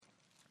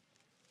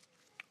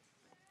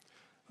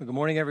Well, good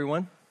morning,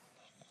 everyone.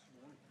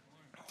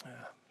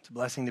 It's a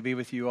blessing to be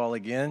with you all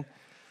again,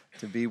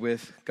 to be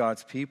with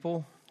God's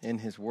people in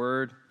His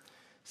Word,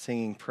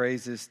 singing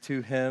praises to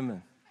Him,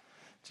 and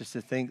just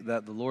to think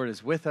that the Lord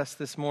is with us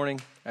this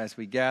morning as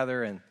we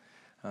gather, and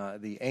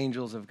the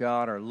angels of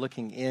God are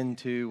looking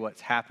into what's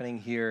happening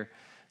here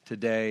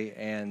today,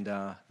 and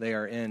they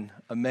are in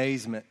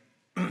amazement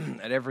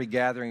at every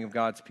gathering of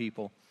God's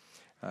people,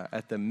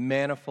 at the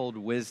manifold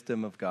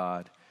wisdom of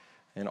God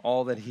and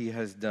all that He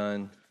has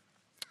done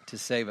to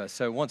save us.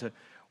 So I want to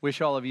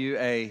wish all of you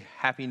a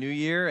happy new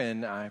year,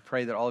 and I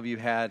pray that all of you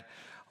had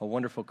a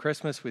wonderful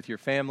Christmas with your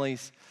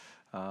families.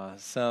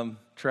 Some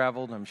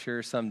traveled, I'm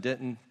sure some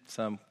didn't.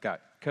 Some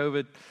got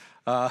COVID.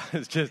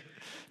 It's just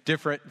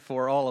different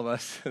for all of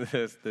us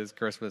this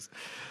Christmas.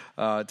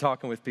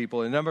 Talking with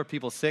people, a number of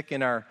people sick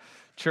in our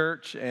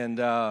church, and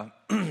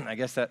I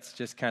guess that's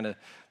just kind of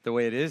the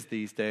way it is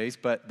these days.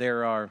 But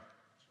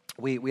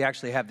we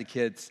actually have the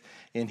kids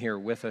in here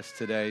with us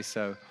today,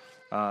 so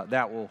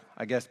that will,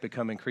 I guess,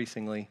 become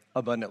increasingly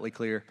abundantly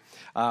clear.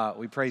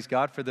 We praise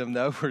God for them,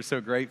 though. We're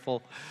so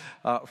grateful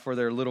for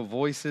their little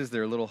voices,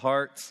 their little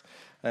hearts,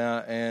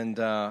 and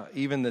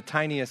even the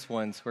tiniest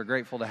ones. We're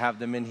grateful to have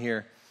them in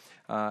here.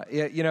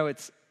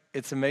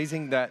 It's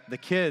amazing that the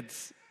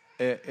kids,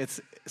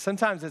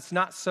 sometimes it's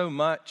not so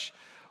much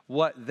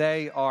what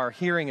they are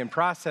hearing and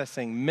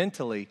processing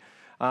mentally,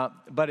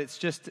 but it's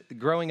just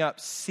growing up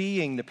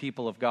seeing the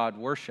people of God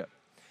worship.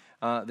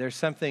 There's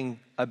something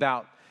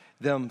about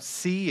them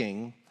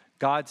seeing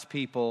God's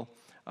people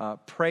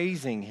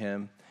praising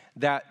Him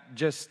that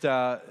just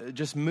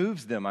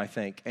moves them, I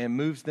think, and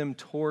moves them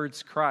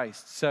towards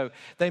Christ. So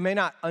they may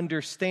not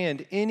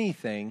understand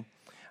anything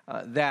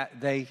that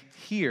they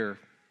hear,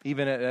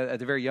 even at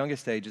the very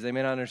youngest ages. They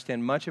may not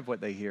understand much of what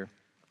they hear.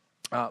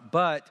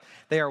 But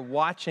they are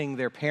watching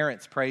their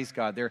parents praise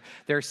God.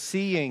 They're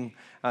seeing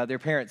their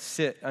parents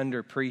sit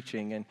under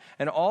preaching.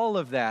 And all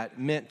of that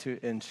meant to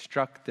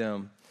instruct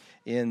them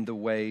in the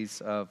ways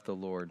of the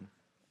Lord.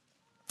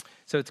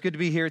 So it's good to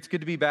be here. It's good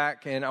to be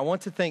back. And I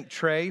want to thank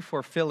Trey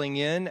for filling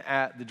in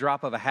at the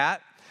drop of a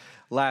hat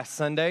last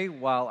Sunday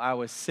while I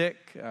was sick.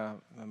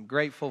 I'm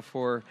grateful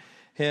for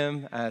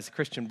him as a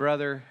Christian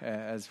brother,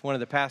 as one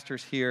of the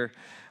pastors here.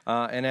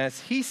 And as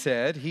he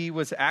said, he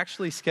was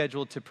actually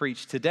scheduled to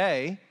preach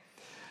today.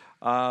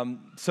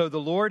 So the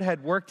Lord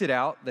had worked it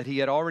out that he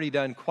had already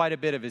done quite a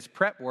bit of his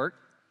prep work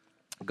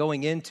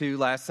going into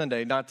last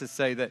Sunday. Not to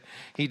say that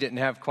he didn't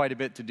have quite a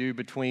bit to do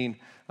between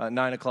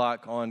 9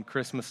 o'clock on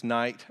Christmas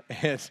night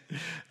and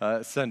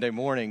Sunday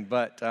morning,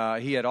 but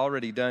he had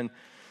already done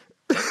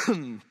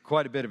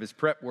quite a bit of his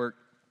prep work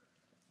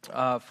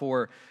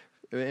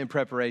in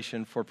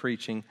preparation for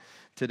preaching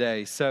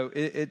today. So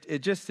it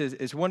just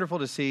is wonderful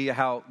to see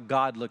how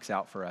God looks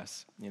out for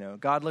us. You know,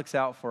 God looks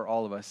out for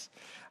all of us.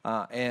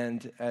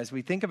 And as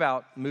we think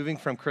about moving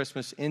from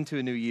Christmas into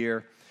a new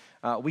year,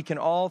 we can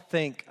all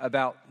think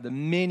about the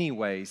many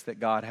ways that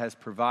God has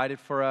provided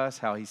for us,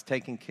 how He's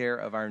taken care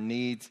of our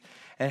needs,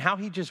 and how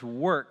He just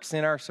works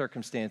in our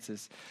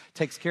circumstances,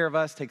 takes care of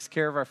us, takes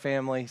care of our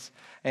families,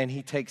 and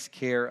He takes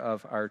care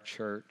of our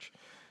church.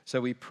 So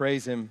we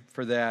praise Him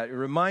for that. It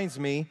reminds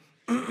me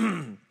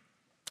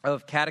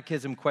of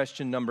Catechism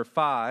question number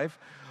 5,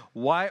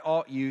 why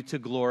ought you to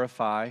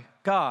glorify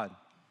God?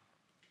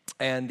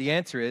 And the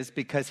answer is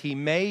because He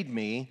made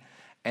me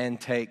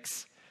and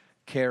takes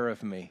care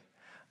of me.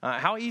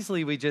 How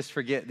easily we just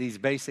forget these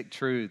basic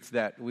truths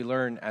that we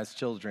learn as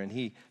children.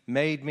 He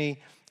made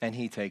me and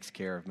He takes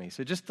care of me.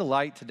 So just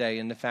delight today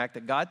in the fact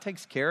that God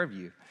takes care of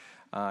you.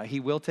 He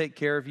will take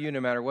care of you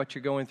no matter what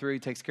you're going through. He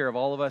takes care of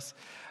all of us.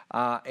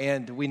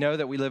 And we know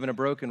that we live in a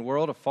broken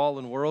world, a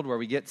fallen world where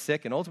we get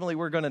sick, and ultimately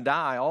we're going to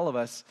die, all of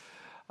us.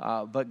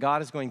 But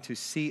God is going to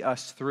see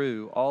us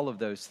through all of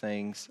those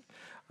things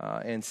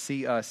and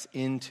see us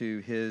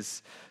into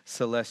His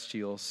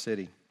celestial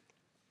city.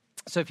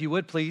 So if you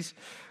would please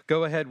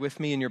go ahead with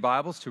me in your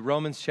Bibles to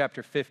Romans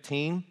chapter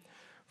 15,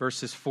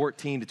 verses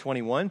 14 to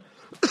 21.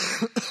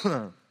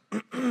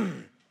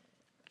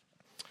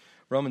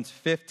 Romans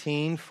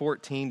 15,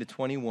 14 to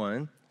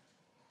 21.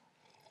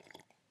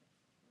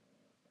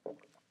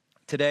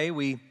 Today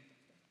we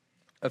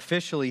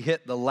officially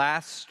hit the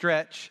last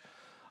stretch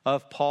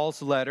of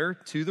Paul's letter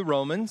to the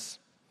Romans.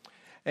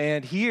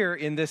 And here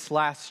in this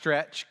last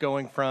stretch,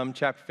 going from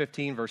chapter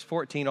 15, verse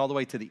 14, all the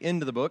way to the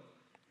end of the book,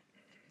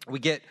 we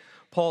get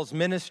Paul's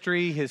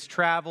ministry, his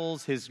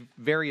travels, his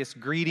various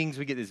greetings.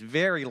 We get this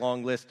very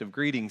long list of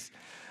greetings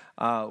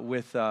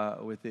with a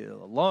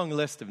long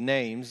list of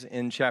names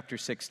in chapter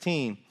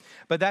 16.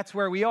 But that's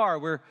where we are.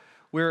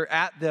 We're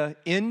at the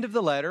end of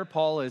the letter.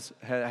 Paul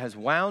has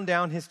wound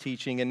down his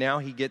teaching, and now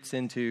he gets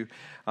into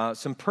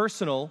some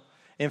personal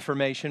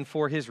information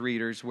for his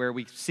readers, where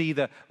we see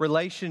the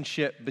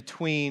relationship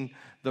between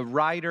the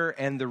writer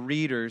and the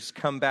readers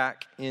come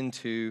back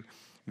into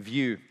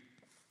view.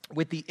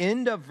 With the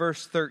end of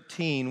verse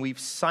 13, we've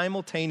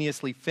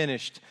simultaneously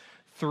finished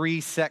 3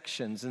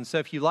 sections. And so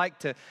if you like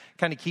to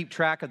kind of keep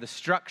track of the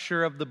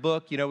structure of the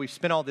book, you know, we've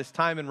spent all this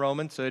time in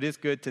Romans, so it is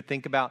good to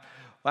think about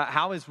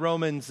how is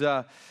Romans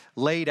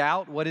laid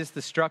out? What is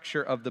the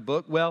structure of the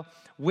book? Well,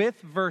 with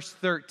verse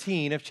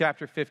 13 of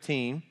chapter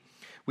 15,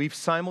 we've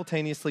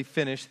simultaneously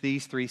finished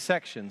these three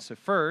sections. So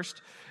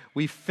first,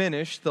 we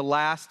finished the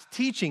last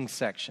teaching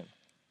section.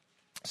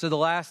 So the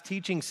last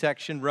teaching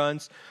section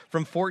runs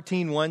from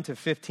 14:1 to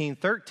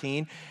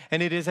 15:13,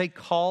 and it is a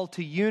call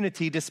to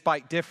unity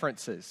despite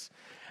differences.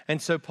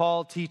 And so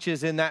Paul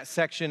teaches in that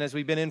section, as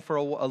we've been in for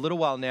a little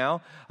while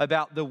now,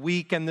 about the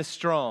weak and the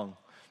strong.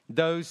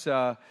 Those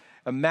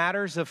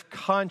matters of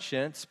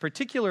conscience,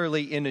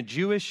 particularly in a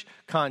Jewish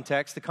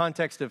context, the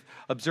context of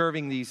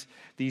observing these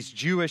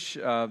Jewish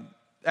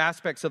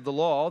aspects of the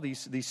law,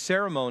 these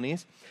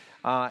ceremonies,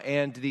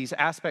 and these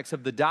aspects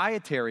of the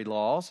dietary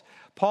laws.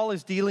 Paul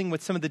is dealing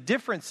with some of the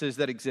differences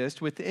that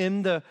exist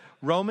within the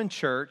Roman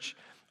church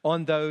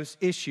on those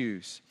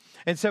issues.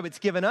 And so it's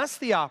given us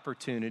the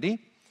opportunity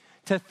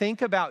to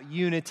think about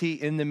unity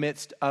in the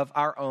midst of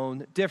our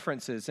own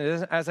differences.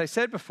 And as I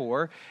said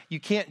before, you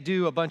can't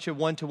do a bunch of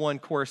one-to-one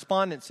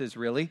correspondences,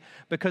 really,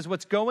 because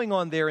what's going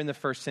on there in the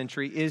first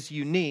century is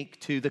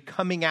unique to the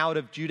coming out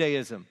of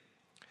Judaism.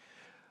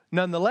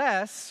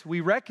 Nonetheless,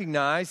 we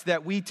recognize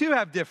that we too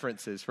have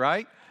differences,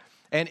 right?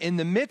 And in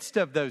the midst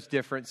of those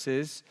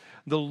differences,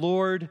 the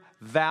Lord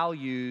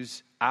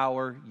values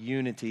our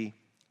unity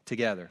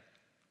together,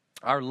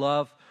 our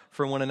love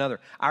for one another,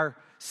 our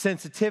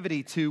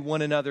sensitivity to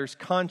one another's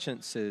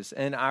consciences,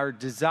 and our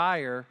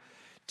desire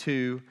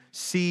to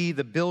see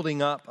the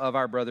building up of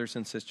our brothers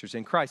and sisters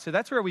in Christ. So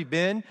that's where we've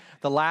been,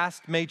 the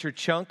last major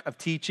chunk of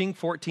teaching,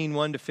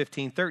 14:1 to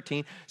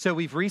 15:13. So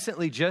we've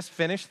recently just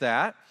finished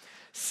that.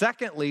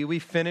 Secondly, we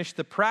finished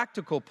the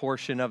practical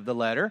portion of the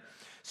letter.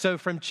 So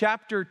from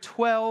chapter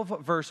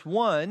 12, verse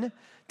 1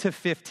 to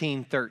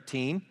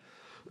 15:13,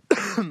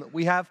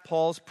 we have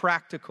Paul's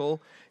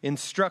practical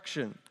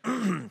instruction.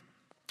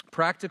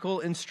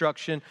 Practical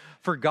instruction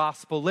for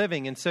gospel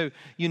living. And so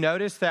you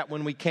notice that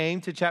when we came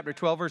to chapter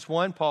 12, verse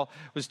 1, Paul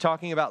was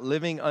talking about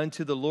living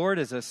unto the Lord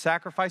as a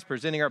sacrifice,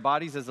 presenting our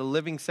bodies as a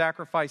living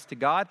sacrifice to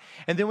God.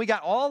 And then we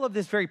got all of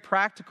this very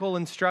practical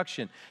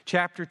instruction.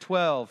 Chapter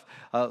 12,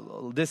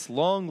 this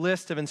long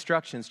list of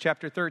instructions.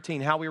 Chapter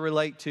 13, how we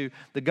relate to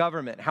the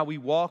government, how we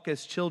walk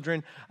as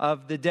children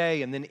of the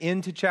day. And then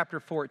into chapter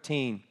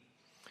 14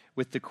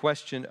 with the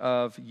question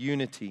of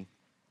unity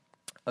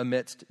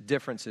amidst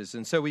differences.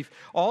 And so we've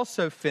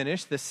also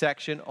finished the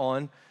section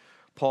on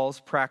Paul's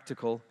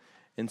practical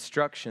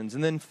instructions.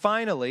 And then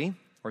finally,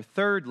 or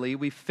thirdly,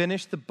 we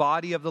finished the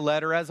body of the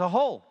letter as a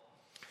whole.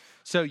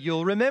 So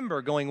you'll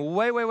remember going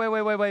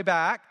way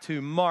back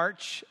to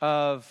March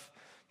of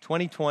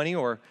 2020,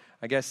 or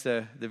I guess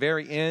the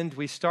very end.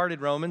 We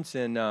started Romans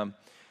in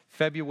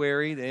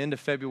February, the end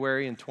of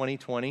February in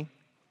 2020.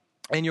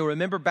 And you'll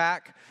remember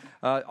back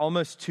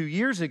almost 2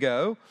 years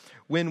ago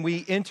when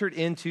we entered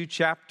into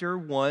chapter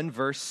 1,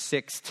 verse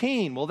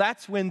 16. Well,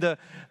 that's when the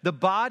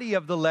body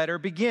of the letter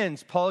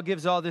begins. Paul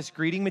gives all this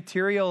greeting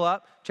material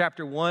up,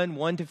 chapter 1,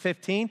 1 to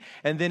 15.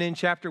 And then in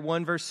chapter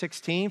 1, verse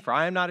 16, for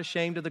I am not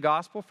ashamed of the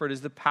gospel, for it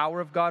is the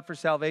power of God for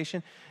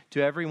salvation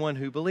to everyone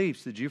who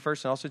believes, the Jew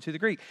first and also to the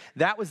Greek.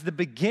 That was the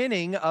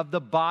beginning of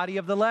the body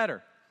of the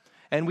letter.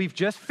 And we've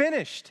just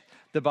finished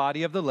the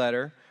body of the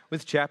letter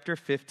with chapter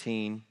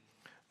 15,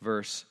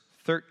 verse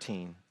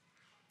 13.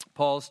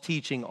 Paul's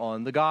teaching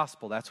on the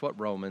gospel. That's what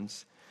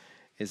Romans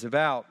is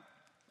about.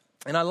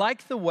 And I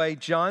like the way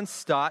John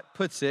Stott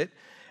puts it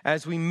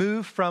as we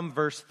move from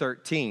verse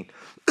 13.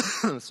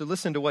 So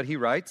listen to what he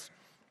writes.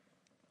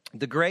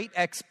 The great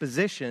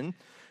exposition,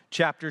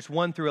 chapters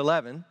 1 through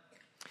 11,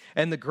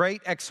 and the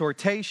great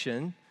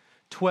exhortation,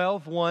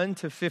 12:1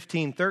 to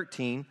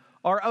 15:13,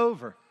 are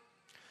over.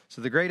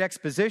 So the great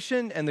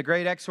exposition and the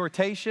great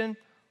exhortation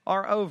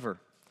are over.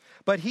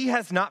 But he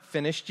has not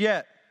finished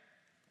yet.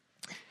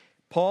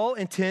 Paul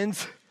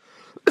intends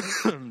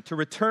to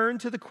return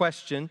to the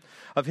question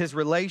of his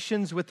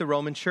relations with the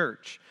Roman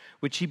church,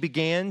 which he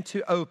began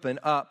to open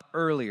up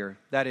earlier,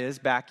 that is,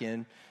 back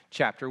in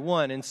chapter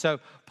 1. And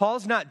so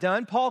Paul's not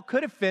done. Paul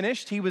could have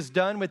finished. He was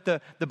done with the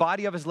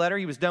body of his letter.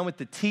 He was done with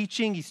the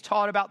teaching. He's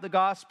taught about the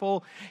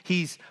gospel.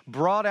 He's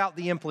brought out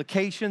the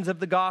implications of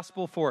the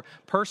gospel for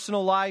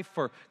personal life,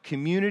 for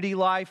community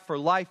life, for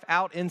life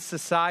out in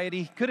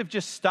society. He could have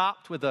just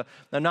stopped with a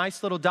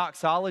nice little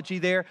doxology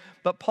there.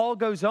 But Paul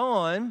goes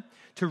on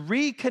to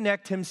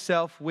reconnect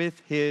himself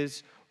with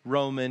his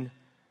Roman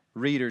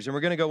readers. And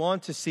we're going to go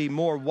on to see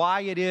more why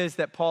it is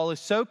that Paul is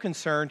so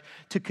concerned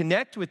to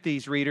connect with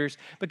these readers,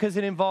 because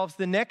it involves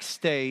the next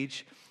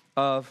stage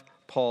of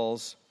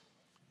Paul's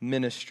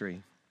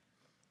ministry.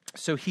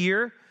 So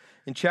here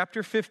in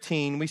chapter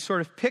 15, we sort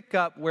of pick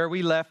up where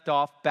we left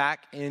off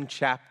back in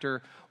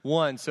chapter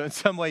 1. So in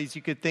some ways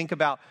you could think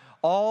about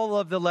all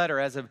of the letter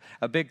as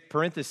a big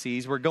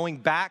parentheses. We're going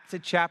back to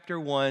chapter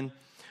 1,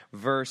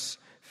 verse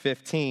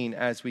 15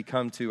 as we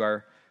come to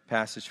our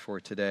passage for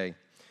today.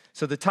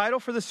 So the title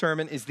for the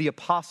sermon is The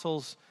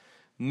Apostles'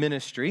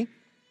 Ministry.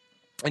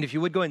 And if you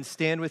would go ahead and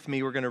stand with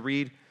me, we're going to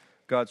read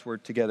God's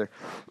word together.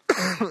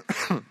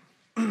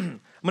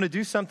 I'm going to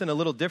do something a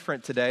little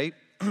different today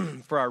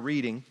for our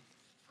reading.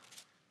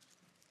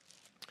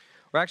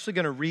 We're actually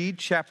going to read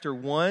chapter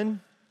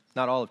 1,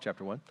 not all of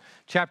chapter 1,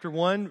 chapter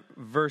 1,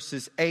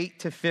 verses 8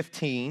 to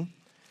 15,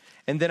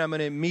 and then I'm going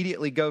to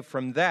immediately go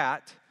from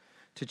that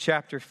to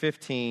chapter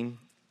 15,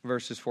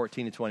 verses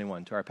 14 to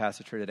 21, to our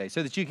passage for today,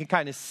 so that you can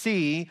kind of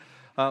see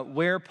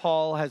where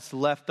Paul has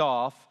left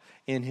off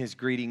in his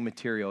greeting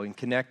material in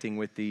connecting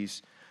with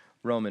these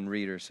Roman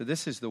readers. So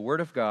this is the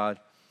Word of God.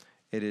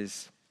 It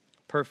is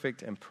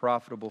perfect and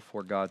profitable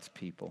for God's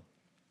people.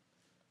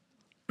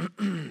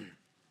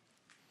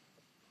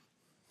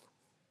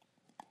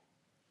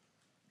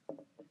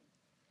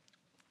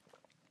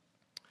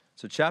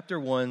 So chapter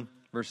 1,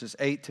 verses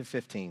 8 to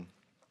 15.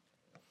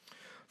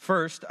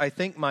 First, I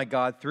thank my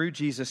God through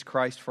Jesus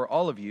Christ for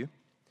all of you,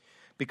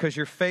 because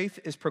your faith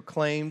is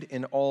proclaimed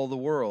in all the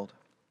world.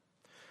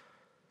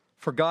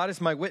 For God is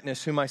my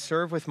witness, whom I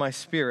serve with my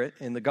spirit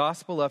in the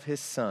gospel of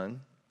his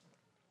Son,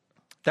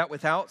 that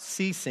without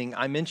ceasing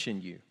I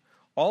mention you,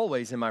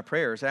 always in my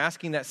prayers,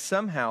 asking that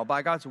somehow,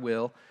 by God's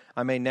will,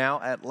 I may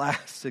now at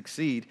last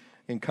succeed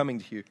in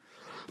coming to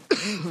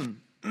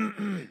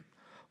you.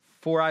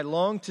 For I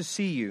long to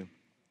see you,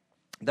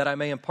 that I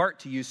may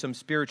impart to you some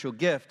spiritual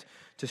gift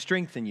to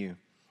strengthen you.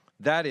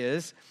 That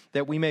is,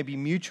 that we may be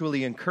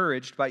mutually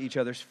encouraged by each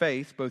other's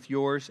faith, both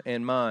yours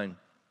and mine.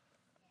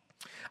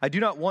 I do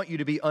not want you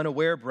to be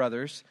unaware,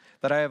 brothers,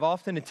 that I have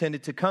often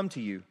intended to come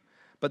to you,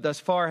 but thus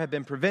far have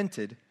been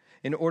prevented,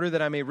 in order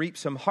that I may reap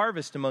some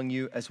harvest among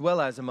you as well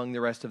as among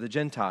the rest of the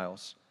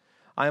Gentiles.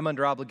 I am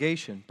under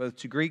obligation, both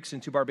to Greeks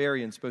and to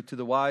barbarians, both to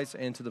the wise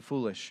and to the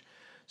foolish.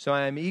 So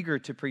I am eager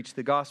to preach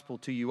the gospel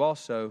to you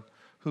also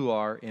who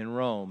are in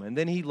Rome. And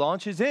then he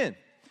launches in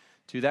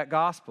to that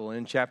gospel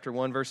in chapter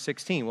 1, verse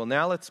 16. Well,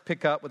 now let's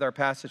pick up with our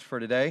passage for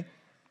today.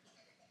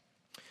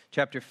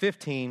 Chapter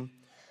 15,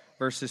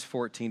 verses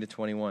 14 to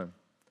 21.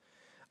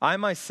 I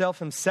myself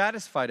am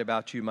satisfied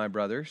about you, my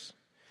brothers,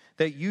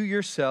 that you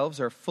yourselves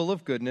are full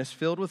of goodness,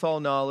 filled with all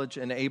knowledge,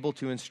 and able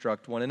to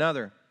instruct one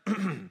another.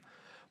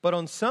 But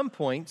on some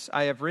points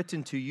I have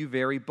written to you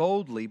very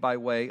boldly by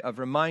way of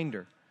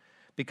reminder,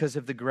 because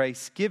of the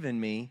grace given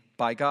me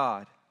by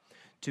God,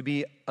 to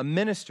be a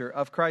minister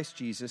of Christ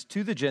Jesus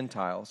to the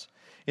Gentiles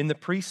in the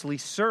priestly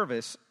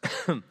service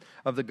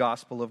of the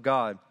gospel of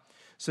God,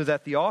 so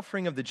that the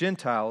offering of the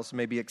Gentiles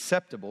may be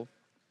acceptable,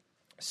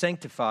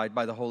 sanctified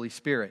by the Holy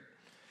Spirit.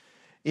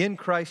 In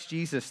Christ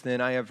Jesus,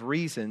 then, I have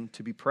reason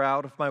to be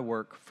proud of my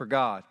work for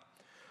God.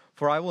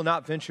 For I will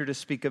not venture to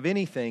speak of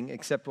anything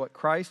except what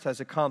Christ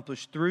has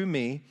accomplished through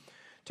me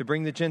to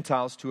bring the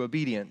Gentiles to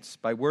obedience,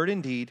 by word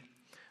and deed,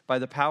 by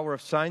the power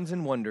of signs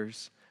and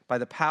wonders, by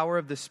the power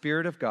of the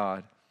Spirit of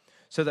God,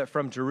 so that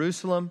from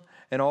Jerusalem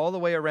and all the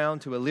way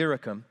around to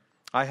Illyricum,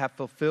 I have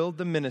fulfilled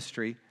the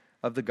ministry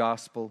of the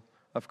gospel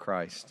of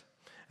Christ.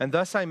 And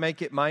thus I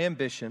make it my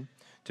ambition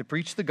to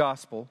preach the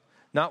gospel,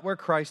 not where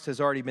Christ has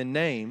already been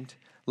named,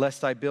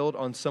 lest I build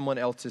on someone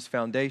else's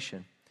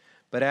foundation.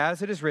 But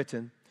as it is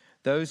written,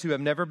 those who have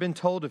never been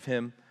told of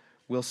him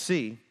will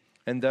see,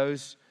 and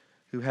those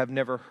who have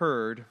never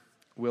heard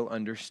will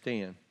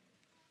understand.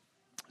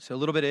 So a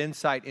little bit of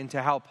insight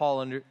into how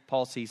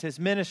Paul sees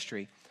his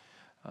ministry,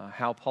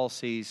 how Paul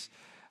sees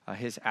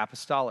his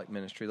apostolic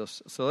ministry.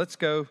 So let's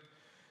go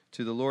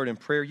to the Lord in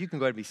prayer. You can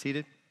go ahead and be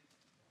seated.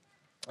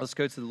 Let's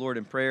go to the Lord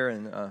in prayer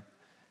and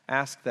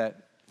ask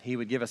that he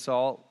would give us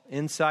all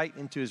insight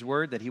into his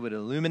word, that he would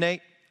illuminate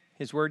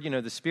his word. You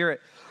know, the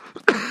Spirit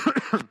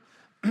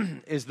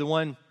is the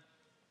one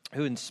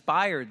who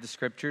inspired the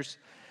Scriptures.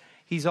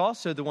 He's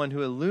also the one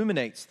who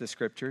illuminates the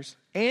Scriptures,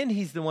 and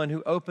he's the one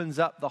who opens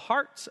up the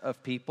hearts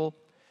of people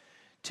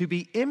to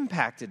be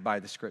impacted by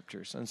the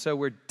Scriptures. And so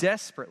we're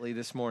desperately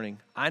this morning,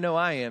 I know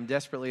I am,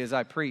 desperately as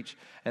I preach,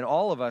 and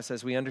all of us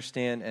as we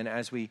understand and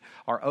as we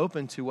are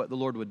open to what the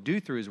Lord would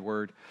do through his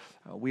word,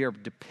 we are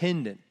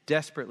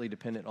desperately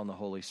dependent on the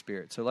Holy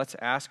Spirit. So let's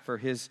ask for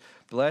his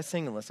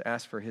blessing, and let's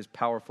ask for his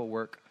powerful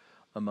work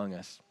among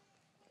us.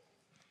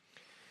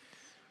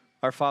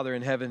 Our Father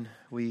in heaven,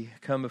 we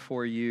come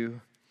before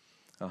you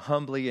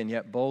humbly and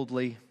yet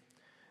boldly.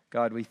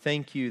 God, we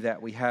thank you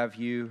that we have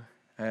you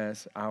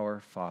as our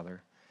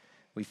Father.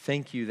 We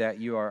thank you that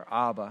you are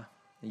Abba,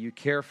 and you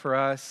care for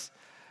us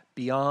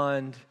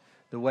beyond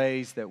the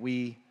ways that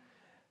we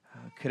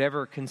could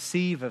ever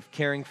conceive of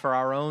caring for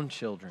our own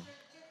children.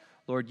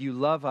 Lord, you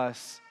love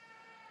us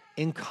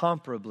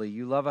incomparably.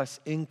 You love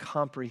us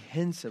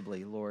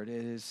incomprehensibly, Lord.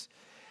 It is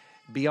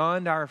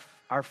beyond our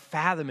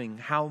fathoming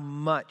how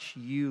much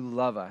you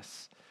love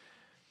us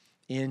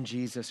in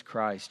Jesus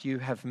Christ. You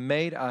have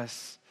made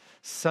us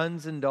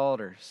sons and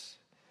daughters.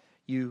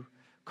 You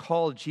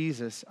call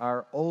Jesus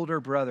our older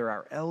brother,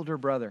 our elder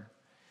brother,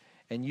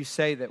 and you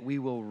say that we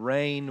will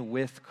reign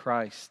with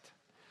Christ.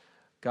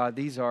 God,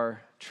 these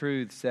are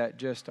truths that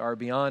just are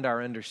beyond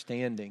our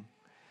understanding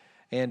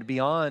and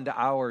beyond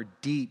our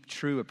deep,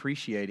 true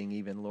appreciating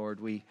even, Lord.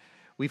 We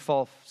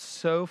fall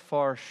so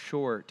far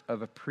short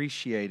of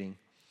appreciating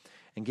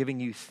and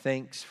giving you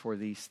thanks for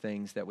these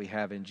things that we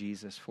have in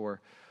Jesus, for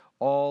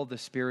all the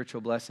spiritual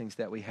blessings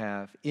that we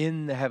have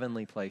in the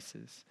heavenly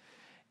places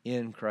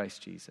in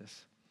Christ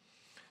Jesus.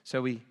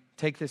 So we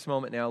take this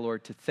moment now,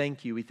 Lord, to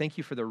thank you. We thank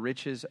you for the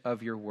riches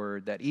of your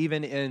word, that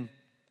even in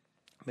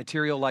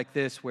material like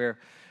this, where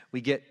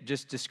we get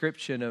just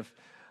description of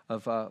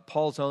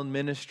Paul's own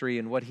ministry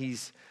and what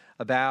he's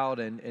about,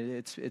 and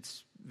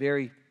it's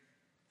very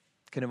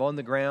kind of on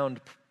the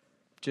ground,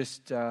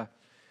 just kind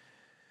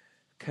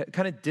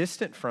of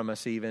distant from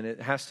us even.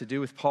 It has to do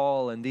with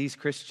Paul and these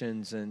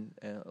Christians, and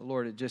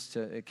Lord,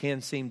 it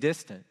can seem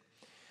distant,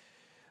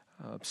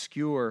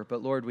 obscure,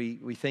 but Lord,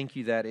 we thank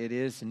you that it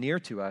is near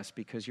to us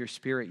because your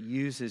Spirit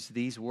uses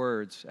these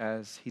words,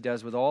 as he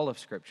does with all of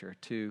Scripture,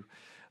 to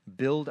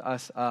build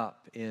us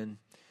up in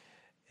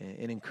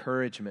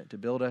encouragement, to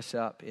build us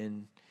up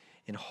in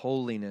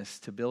holiness,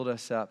 to build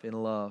us up in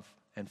love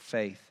and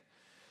faith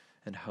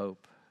and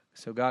hope.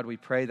 So God, we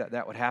pray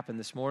that would happen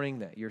this morning,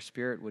 that your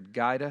Spirit would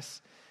guide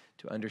us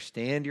to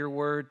understand your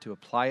word, to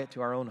apply it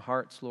to our own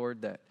hearts,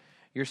 Lord, that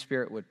your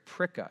Spirit would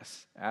prick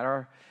us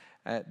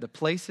at the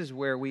places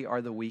where we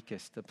are the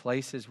weakest, the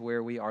places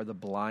where we are the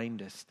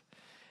blindest,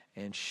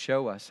 and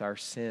show us our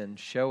sin,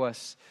 show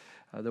us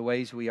the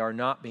ways we are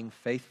not being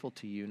faithful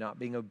to you, not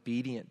being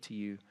obedient to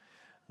you.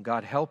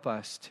 God, help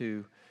us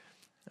to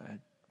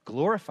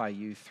glorify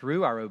you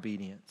through our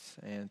obedience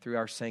and through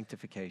our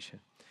sanctification.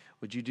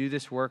 Would you do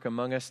this work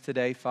among us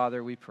today,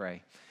 Father, we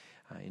pray.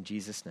 In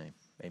Jesus' name,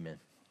 amen.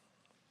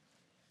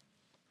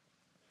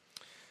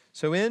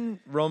 So in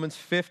Romans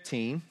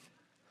 15,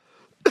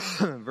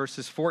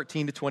 verses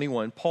 14 to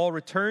 21, Paul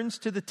returns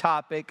to the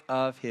topic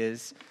of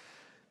his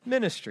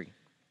ministry.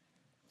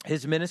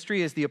 His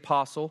ministry as the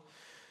apostle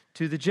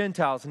to the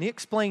Gentiles. And he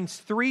explains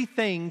three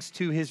things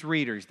to his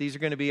readers. These are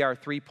going to be our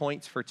 3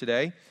 points for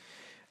today.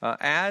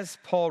 As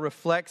Paul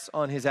reflects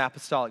on his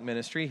apostolic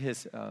ministry,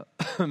 his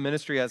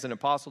ministry as an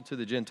apostle to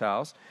the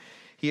Gentiles,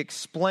 he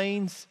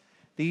explains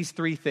these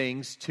three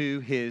things to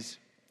his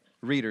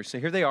readers. So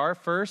here they are.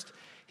 First,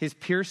 his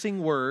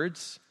piercing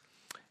words.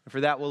 And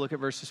for that, we'll look at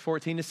verses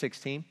 14 to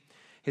 16.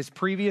 His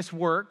previous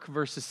work,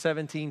 verses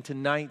 17 to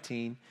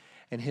 19.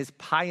 And his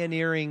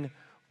pioneering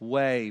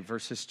way,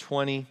 verses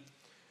 20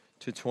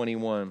 to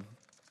 21.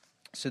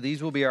 So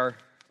these will be our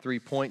 3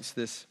 points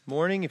this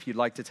morning. If you'd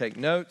like to take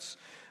notes,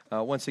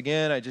 once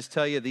again, I just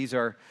tell you, these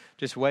are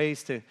just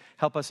ways to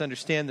help us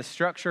understand the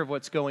structure of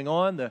what's going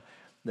on.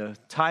 The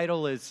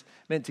title is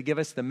meant to give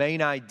us the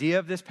main idea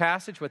of this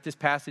passage, what this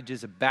passage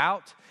is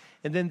about.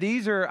 And then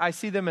these are, I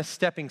see them as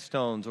stepping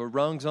stones or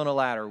rungs on a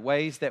ladder,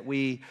 ways that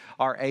we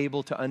are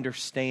able to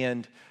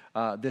understand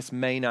this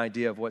main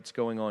idea of what's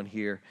going on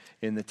here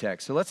in the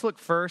text. So let's look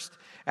first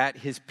at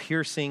his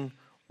piercing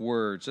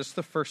words. That's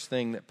the first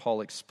thing that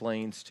Paul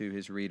explains to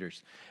his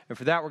readers. And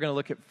for that, we're going to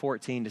look at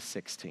 14 to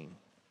 16.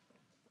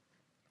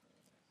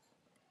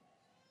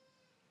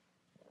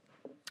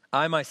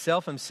 I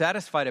myself am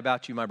satisfied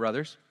about you, my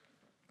brothers,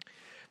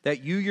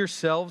 that you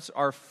yourselves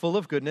are full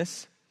of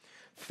goodness,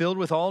 filled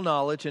with all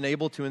knowledge, and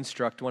able to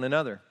instruct one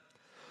another.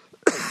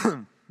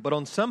 But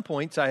on some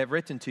points I have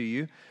written to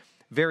you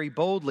very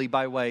boldly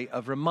by way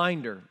of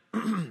reminder,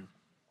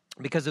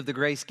 because of the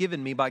grace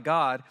given me by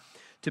God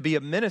to be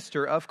a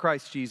minister of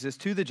Christ Jesus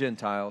to the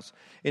Gentiles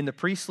in the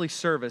priestly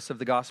service of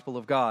the gospel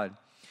of God,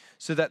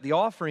 so that the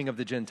offering of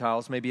the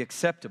Gentiles may be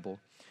acceptable,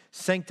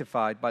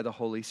 sanctified by the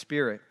Holy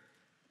Spirit.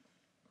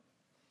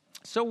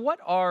 So what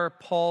are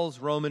Paul's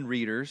Roman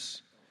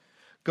readers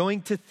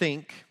going to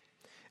think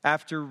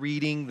after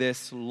reading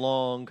this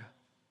long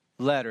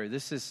letter?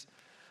 This is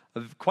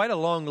quite a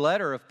long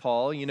letter of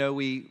Paul. You know,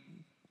 we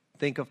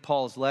think of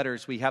Paul's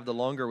letters. We have the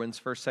longer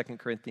ones, 1st, 2nd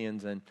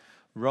Corinthians, and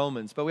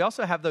Romans. But we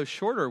also have those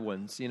shorter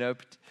ones, you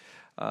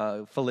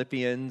know,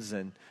 Philippians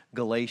and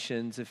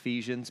Galatians,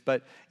 Ephesians.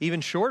 But even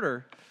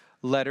shorter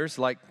letters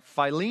like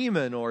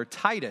Philemon or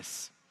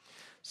Titus.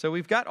 So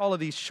we've got all of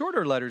these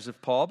shorter letters of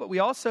Paul, but we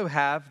also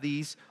have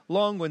these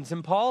long ones.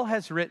 And Paul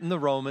has written the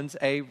Romans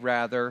a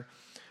rather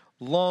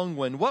long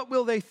one. What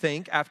will they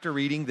think after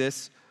reading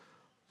this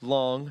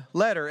long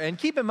letter? And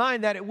keep in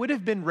mind that it would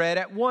have been read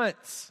at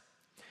once,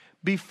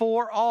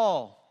 before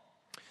all.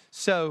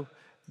 So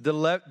the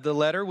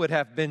letter would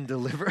have been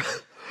delivered,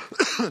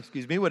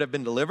 would have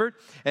been delivered.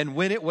 And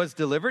when it was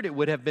delivered, it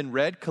would have been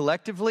read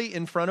collectively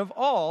in front of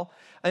all,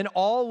 and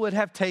all would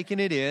have taken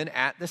it in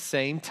at the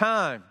same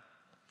time.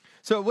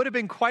 So it would have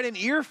been quite an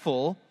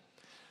earful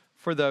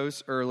for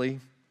those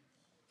early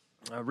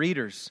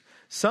readers.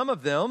 Some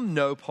of them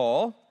know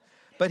Paul,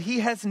 but he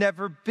has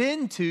never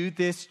been to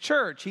this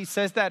church. He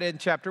says that in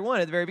chapter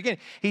 1 at the very beginning.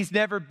 He's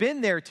never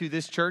been there to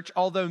this church,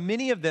 although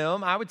many of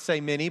them, I would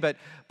say many, but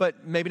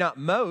maybe not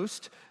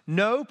most,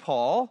 know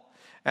Paul,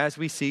 as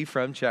we see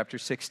from chapter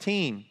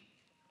 16.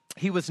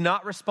 He was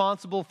not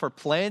responsible for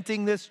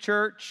planting this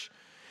church,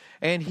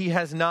 and he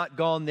has not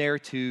gone there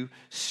to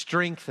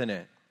strengthen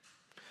it.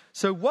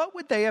 So what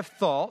would they have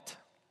thought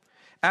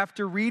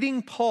after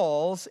reading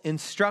Paul's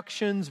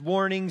instructions,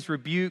 warnings,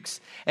 rebukes,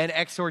 and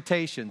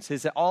exhortations,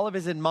 all of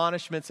his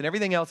admonishments and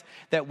everything else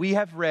that we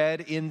have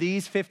read in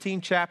these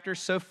 15 chapters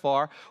so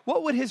far?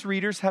 What would his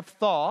readers have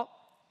thought,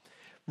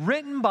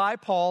 written by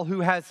Paul,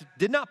 who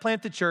did not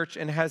plant the church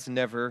and has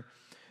never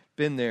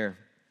been there?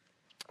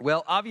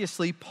 Well,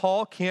 obviously,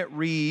 Paul can't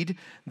read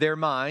their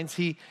minds.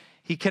 He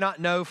cannot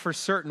know for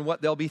certain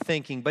what they'll be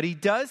thinking, but he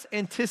does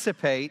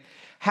anticipate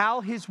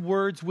how his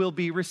words will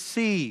be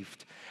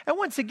received. And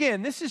once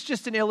again, this is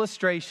just an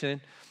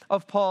illustration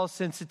of Paul's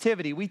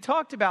sensitivity. We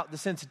talked about the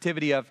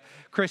sensitivity of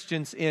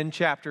Christians in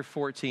chapter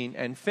 14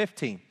 and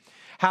 15.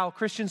 How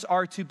Christians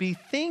are to be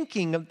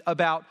thinking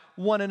about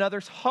one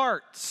another's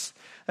hearts.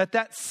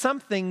 That's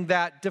something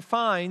that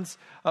defines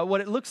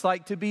what it looks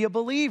like to be a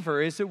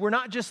believer, is that we're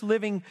not just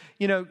living,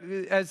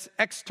 as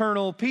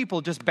external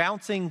people, just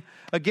bouncing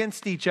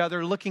against each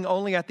other, looking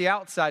only at the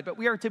outside, but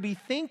we are to be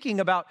thinking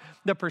about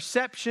the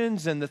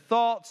perceptions and the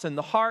thoughts and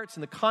the hearts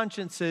and the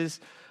consciences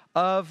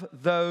of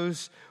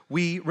those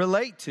we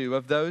relate to,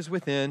 of those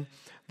within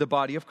the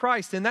body of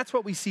Christ. And that's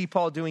what we see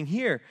Paul doing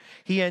here.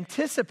 He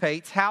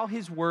anticipates how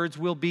his words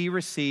will be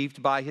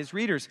received by his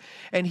readers.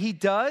 And he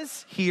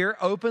does here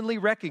openly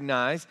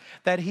recognize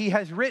that he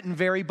has written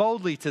very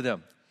boldly to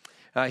them.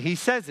 He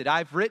says it,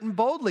 I've written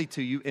boldly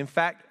to you. In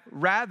fact,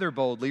 rather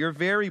boldly or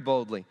very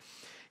boldly.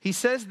 He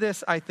says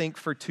this, I think,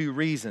 for two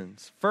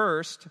reasons.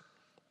 First,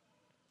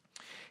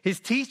 his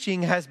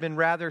teaching has been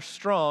rather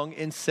strong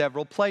in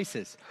several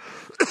places.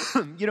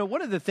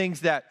 One of the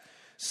things that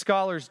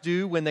scholars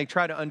do when they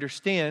try to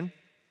understand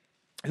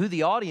who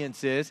the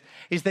audience is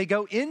they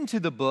go into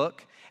the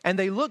book and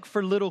they look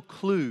for little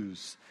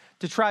clues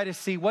to try to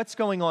see what's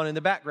going on in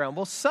the background.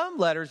 Well, some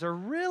letters are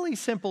really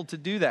simple to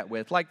do that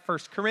with, like 1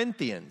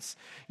 Corinthians.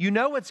 You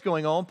know what's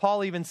going on.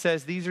 Paul even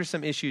says, these are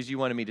some issues you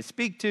wanted me to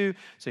speak to,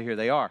 so here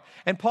they are.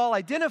 And Paul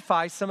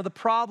identifies some of the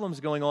problems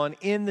going on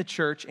in the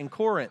church in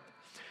Corinth.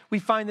 We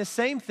find the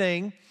same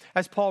thing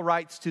as Paul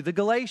writes to the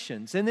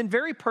Galatians, and then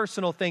very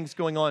personal things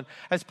going on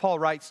as Paul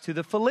writes to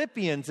the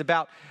Philippians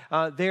about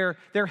their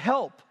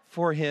help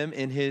for him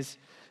in his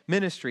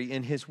ministry,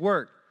 in his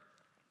work.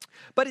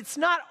 But it's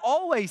not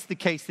always the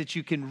case that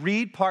you can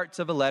read parts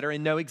of a letter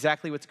and know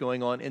exactly what's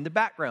going on in the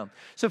background.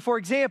 So for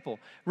example,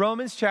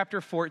 Romans chapter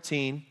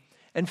 14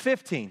 and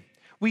 15.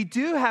 We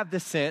do have the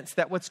sense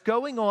that what's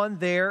going on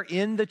there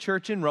in the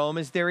church in Rome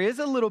is there is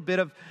a little bit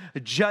of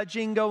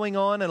judging going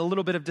on and a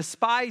little bit of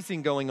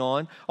despising going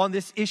on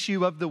this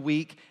issue of the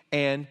weak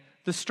and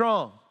the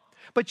strong.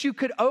 But you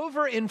could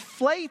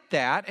overinflate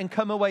that and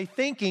come away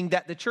thinking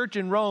that the church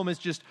in Rome is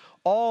just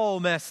all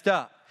messed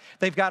up.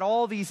 They've got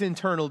all these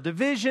internal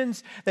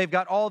divisions, they've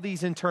got all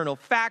these internal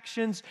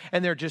factions,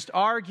 and they're just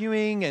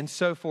arguing and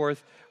so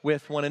forth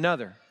with one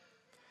another.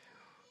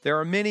 There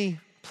are many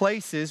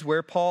places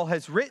where Paul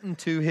has written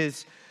to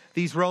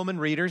these Roman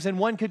readers, and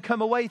one could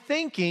come away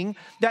thinking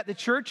that the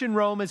church in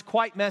Rome is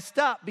quite messed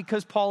up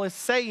because Paul is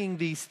saying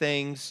these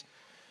things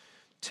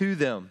to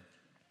them.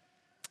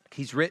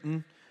 He's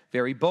written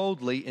very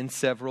boldly in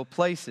several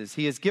places.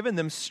 He has given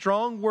them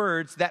strong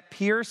words that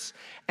pierce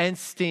and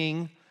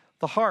sting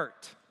the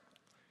heart.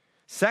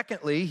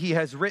 Secondly, he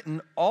has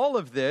written all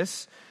of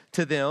this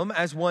to them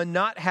as one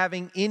not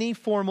having any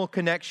formal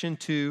connection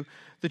to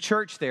the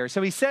church there.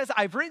 So he says,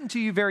 I've written to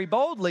you very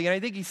boldly, and I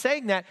think he's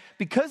saying that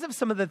because of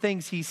some of the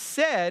things he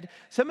said,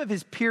 some of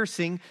his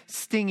piercing,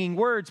 stinging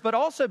words, but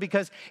also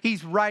because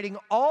he's writing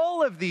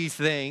all of these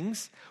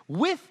things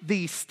with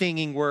these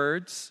stinging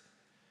words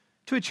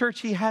to a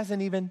church he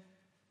hasn't even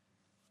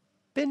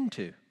been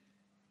to.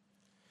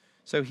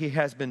 So he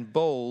has been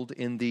bold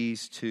in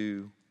these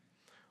two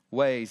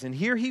ways. And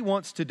here he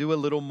wants to do a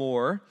little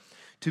more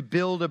to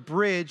build a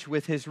bridge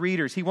with his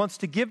readers. He wants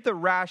to give the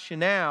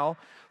rationale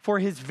for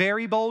his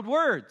very bold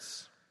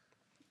words.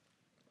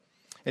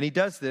 And he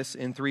does this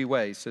in three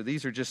ways. So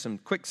these are just some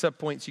quick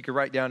subpoints you could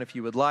write down if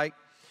you would like.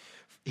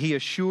 He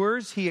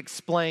assures, he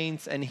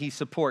explains, and he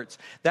supports.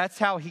 That's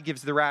how he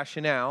gives the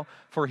rationale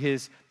for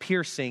his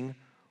piercing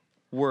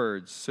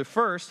words. So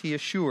first, he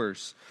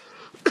assures.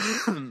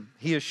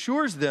 He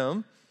assures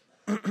them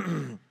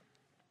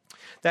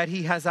that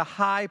he has a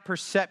high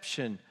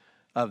perception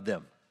of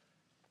them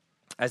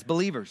as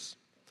believers.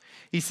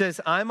 He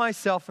says, I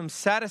myself am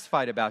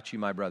satisfied about you,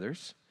 my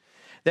brothers,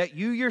 that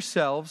you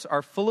yourselves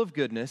are full of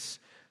goodness,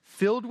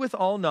 filled with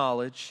all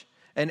knowledge,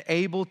 and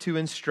able to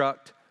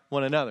instruct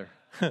one another.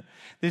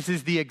 This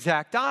is the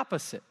exact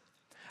opposite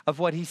of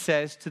what he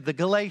says to the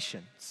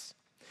Galatians.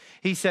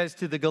 He says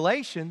to the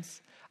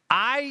Galatians,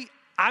 I'm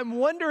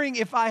wondering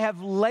if I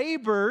have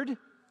labored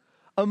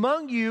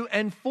among you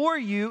and for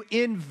you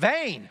in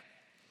vain.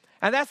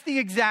 And that's the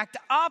exact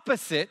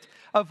opposite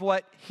of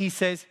what he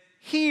says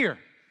here.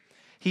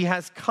 He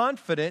has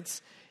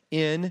confidence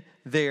in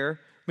their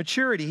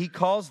maturity. He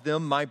calls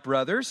them my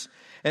brothers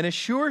and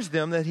assures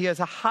them that he has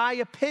a high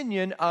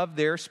opinion of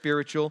their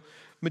spiritual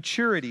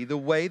maturity, the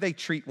way they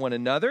treat one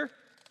another.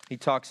 He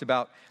talks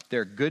about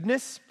their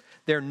goodness,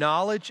 their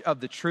knowledge of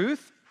the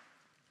truth,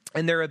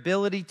 and their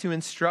ability to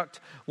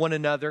instruct one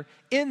another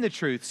in the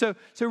truth. So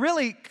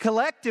really,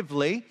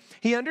 collectively,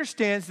 he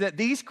understands that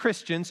these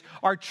Christians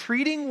are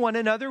treating one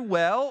another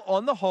well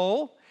on the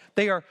whole.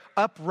 They are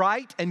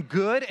upright and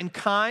good and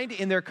kind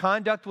in their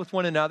conduct with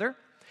one another.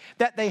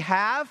 that they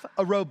have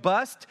a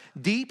robust,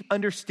 deep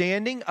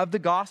understanding of the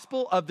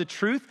gospel, of the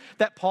truth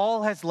that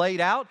Paul has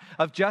laid out,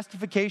 of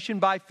justification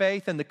by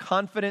faith and the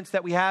confidence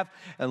that we have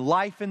and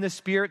life in the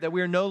Spirit, that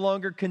we are no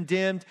longer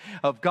condemned,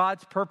 of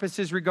God's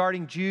purposes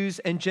regarding Jews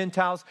and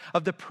Gentiles,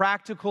 of the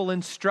practical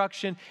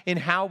instruction in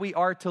how we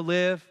are to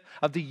live,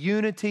 of the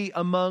unity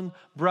among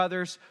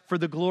brothers for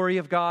the glory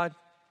of God.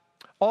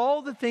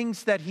 All the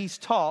things that he's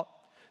taught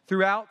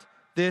throughout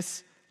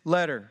this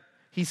letter.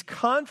 He's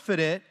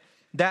confident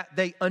that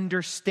they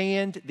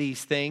understand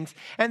these things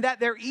and that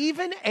they're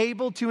even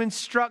able to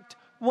instruct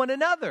one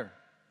another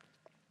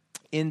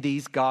in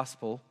these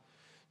gospel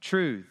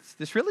truths.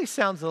 This really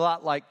sounds a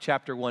lot like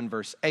chapter 1,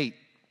 verse 8,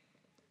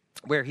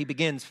 where he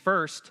begins,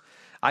 "First,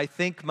 I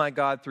thank my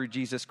God through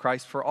Jesus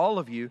Christ for all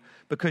of you,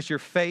 because your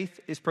faith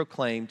is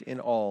proclaimed in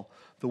all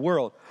the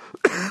world."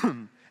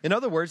 In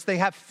other words, they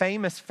have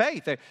famous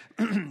faith.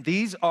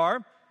 These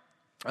are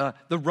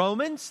the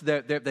Romans.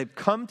 They've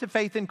come to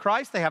faith in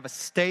Christ. They have a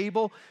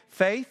stable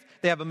faith.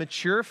 They have a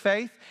mature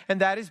faith,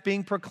 and that is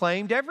being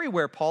proclaimed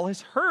everywhere. Paul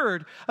has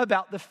heard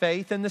about the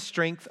faith and the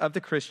strength of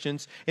the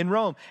Christians in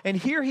Rome. And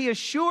here he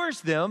assures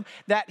them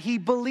that he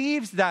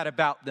believes that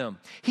about them.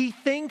 He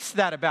thinks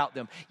that about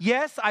them.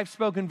 Yes, I've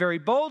spoken very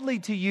boldly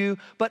to you,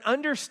 but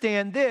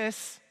understand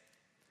this: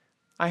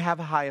 I have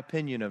a high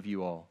opinion of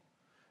you all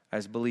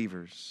as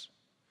believers.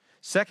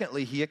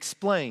 Secondly, he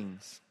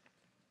explains.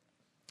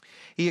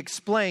 He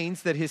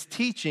explains that his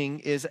teaching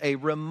is a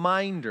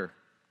reminder.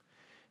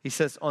 He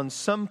says, "On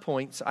some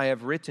points I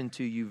have written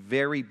to you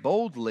very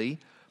boldly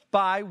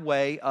by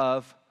way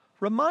of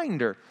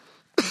reminder."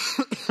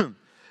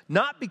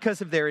 Not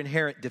because of their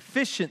inherent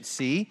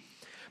deficiency,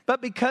 but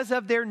because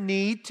of their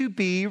need to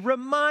be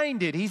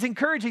reminded. He's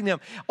encouraging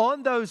them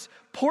on those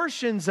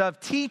portions of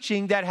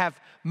teaching that have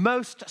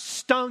most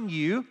stung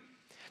you,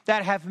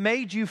 that have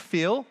made you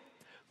feel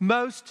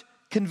most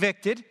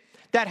convicted,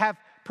 that have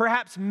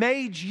perhaps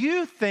made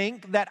you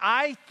think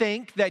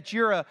that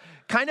you're a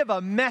kind of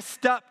a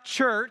messed up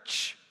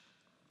church,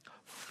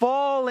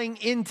 falling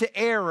into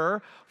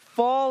error,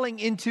 falling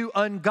into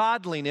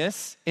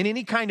ungodliness in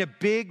any kind of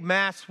big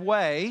mass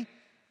way.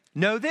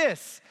 Know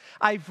this: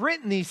 I've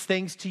written these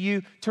things to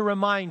you to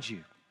remind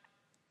you.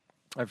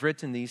 I've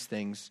written these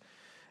things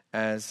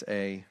as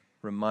a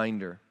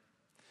reminder.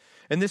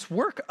 And this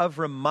work of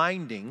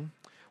reminding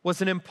was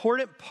an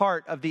important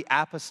part of the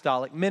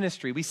apostolic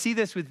ministry. We see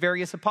this with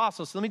various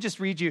apostles. So let me just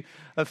read you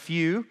a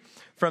few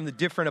from the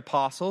different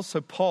apostles. So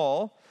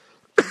Paul,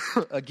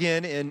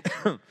 again in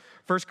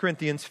 1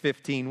 Corinthians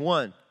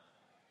 15:1,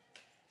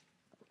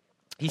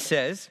 he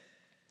says,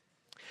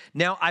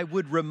 "Now I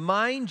would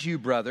remind you,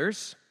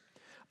 brothers,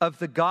 of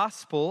the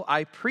gospel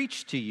I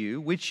preached to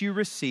you, which you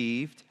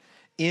received,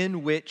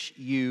 in which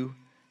you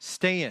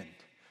stand.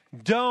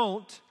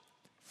 Don't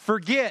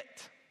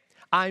forget.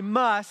 I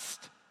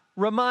must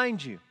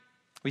remind you."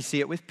 We see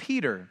it with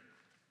Peter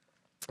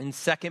in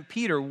 2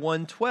 Peter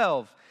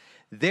 1:12.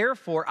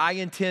 "Therefore, I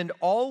intend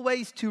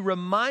always to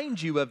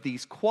remind you of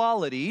these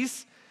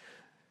qualities,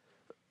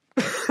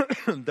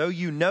 though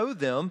you know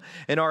them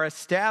and are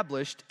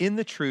established in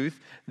the truth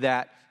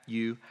that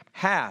you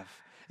have."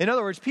 In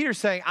other words, Peter's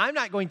saying, I'm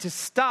not going to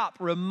stop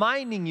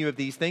reminding you of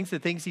these things, the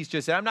things he's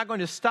just said. I'm not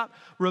going to stop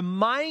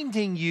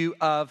reminding you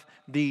of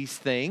these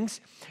things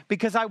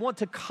because I want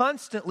to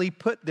constantly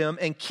put them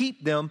and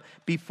keep them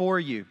before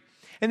you.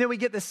 And then we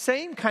get the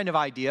same kind of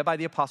idea by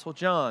the Apostle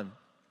John.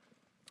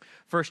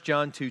 1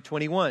 John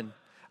 2:21,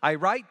 "I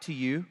write to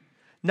you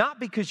not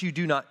because you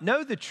do not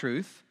know the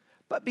truth,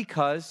 but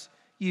because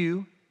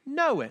you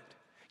know it.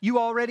 You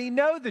already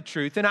know the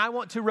truth, and I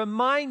want to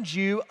remind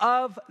you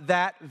of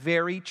that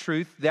very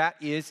truth that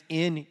is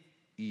in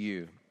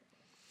you."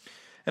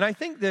 And I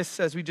think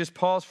this, as we just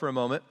pause for a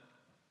moment,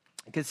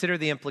 consider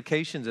the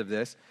implications of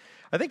this,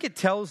 I think it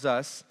tells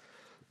us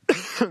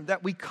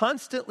that we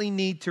constantly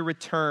need to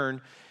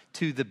return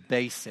to the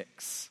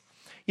basics.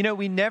 You know,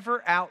 we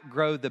never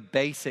outgrow the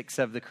basics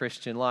of the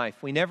Christian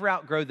life. We never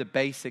outgrow the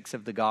basics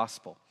of the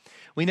gospel.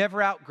 We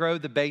never outgrow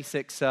the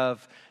basics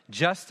of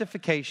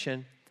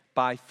justification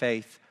by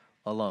faith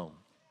alone.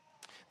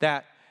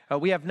 That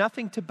we have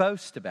nothing to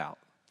boast about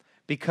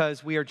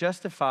because we are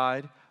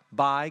justified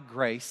by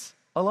grace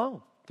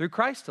alone, through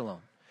Christ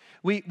alone.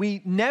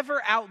 We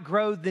never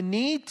outgrow the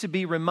need to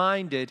be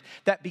reminded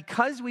that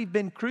because we've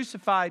been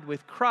crucified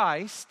with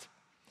Christ,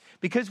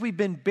 because we've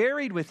been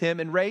buried with him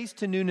and raised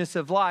to newness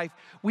of life,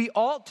 we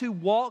ought to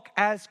walk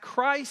as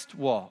Christ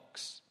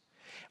walks.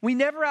 We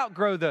never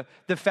outgrow the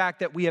fact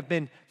that we have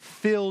been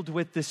filled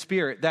with the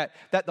Spirit, that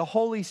the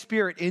Holy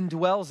Spirit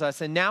indwells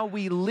us, and now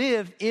we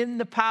live in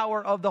the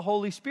power of the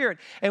Holy Spirit,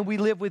 and we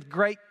live with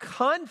great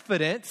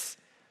confidence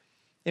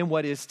in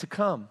what is to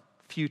come,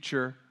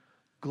 future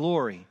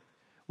glory.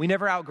 We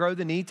never outgrow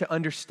the need to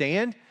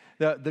understand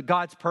the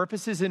God's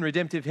purposes in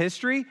redemptive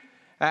history,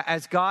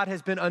 as God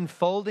has been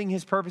unfolding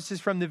his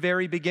purposes from the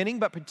very beginning,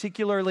 but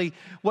particularly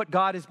what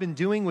God has been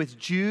doing with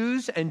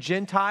Jews and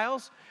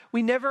Gentiles.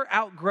 We never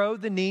outgrow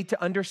the need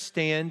to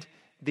understand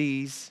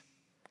these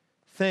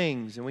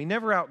things. And we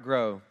never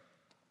outgrow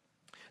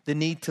the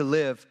need to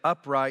live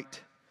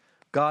upright,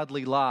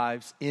 godly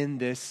lives in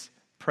this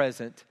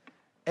present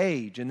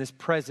age, in this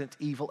present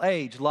evil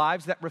age.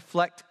 Lives that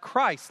reflect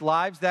Christ,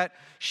 lives that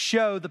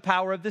show the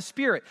power of the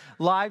Spirit,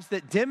 lives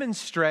that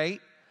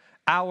demonstrate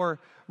our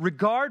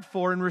regard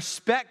for and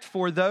respect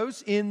for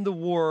those in the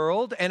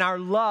world, and our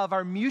love,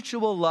 our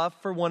mutual love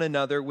for one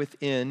another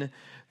within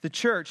the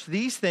church.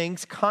 These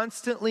things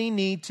constantly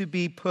need to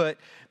be put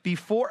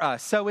before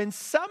us. So in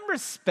some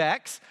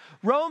respects,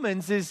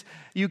 Romans is,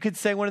 you could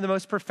say, one of the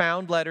most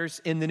profound letters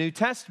in the New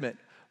Testament,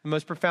 the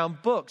most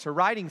profound books or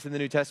writings in the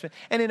New Testament.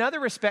 And in other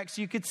respects,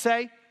 you could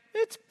say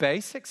it's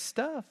basic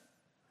stuff.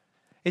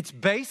 It's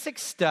basic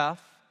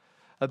stuff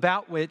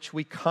about which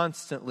we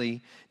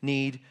constantly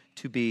need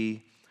to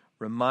be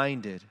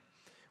reminded.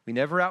 We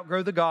never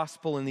outgrow the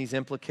gospel and these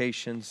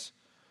implications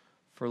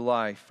for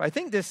life. I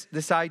think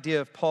this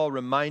idea of Paul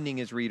reminding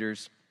his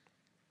readers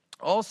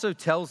also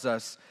tells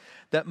us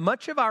that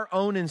much of our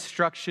own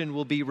instruction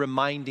will be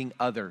reminding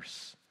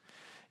others.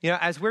 You know,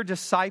 as we're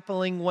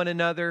discipling one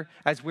another,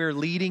 as we're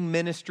leading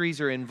ministries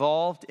or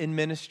involved in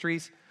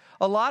ministries,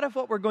 a lot of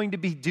what we're going to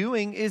be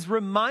doing is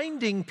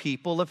reminding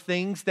people of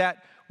things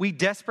that we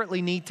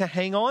desperately need to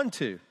hang on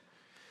to.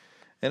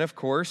 And of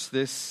course,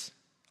 this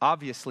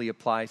obviously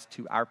applies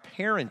to our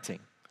parenting.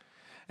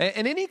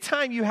 And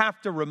anytime you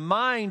have to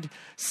remind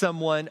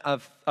someone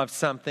of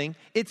something,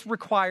 it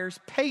requires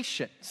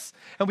patience.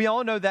 And we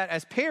all know that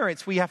as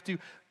parents, we have to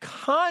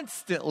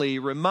constantly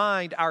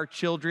remind our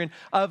children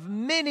of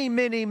many,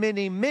 many,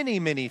 many, many,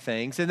 many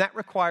things. And that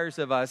requires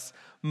of us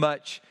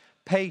much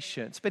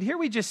patience. But here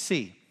we just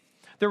see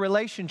the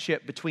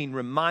relationship between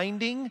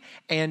reminding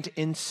and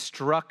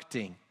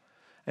instructing.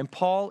 And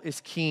Paul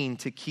is keen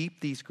to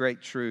keep these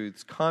great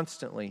truths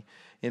constantly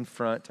in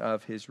front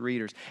of his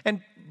readers.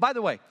 And by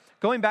the way,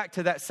 going back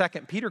to that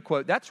 2 Peter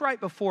quote, that's right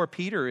before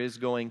Peter is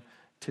going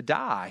to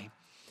die.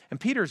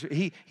 And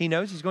he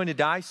knows he's going to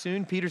die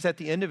soon. Peter's at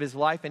the end of his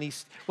life, and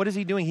what is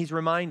he doing? He's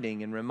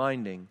reminding and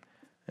reminding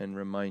and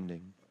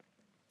reminding.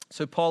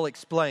 So Paul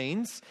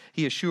explains,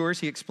 he assures,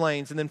 he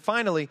explains, and then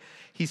finally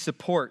he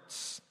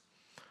supports.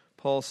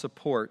 Paul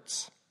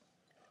supports.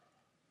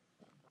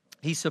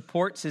 He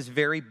supports his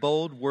very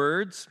bold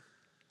words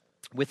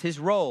with his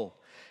role,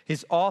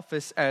 his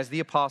office as the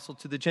apostle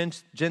to the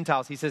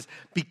Gentiles. He says,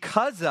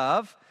 because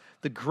of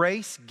the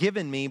grace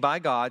given me by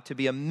God to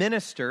be a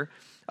minister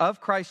of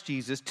Christ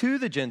Jesus to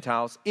the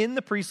Gentiles in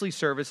the priestly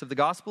service of the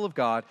gospel of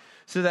God,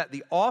 so that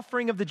the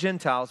offering of the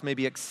Gentiles may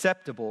be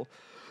acceptable,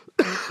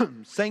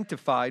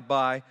 sanctified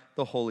by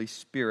the Holy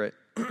Spirit.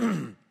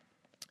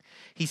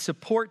 He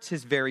supports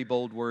his very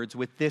bold words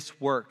with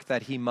this work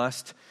that he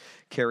must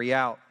carry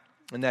out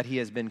and that he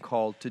has been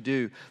called to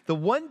do. The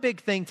one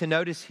big thing to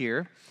notice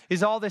here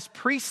is all this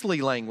priestly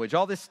language,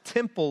 all this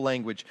temple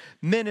language,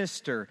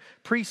 minister,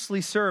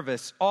 priestly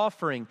service,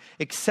 offering,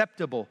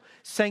 acceptable,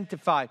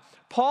 sanctified.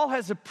 Paul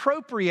has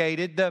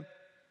appropriated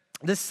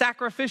the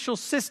sacrificial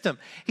system.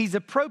 He's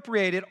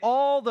appropriated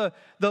all the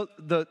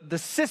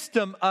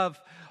system of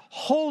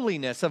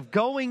holiness, of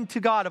going to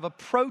God, of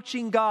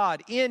approaching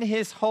God in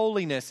his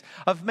holiness,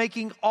 of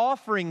making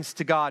offerings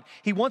to God.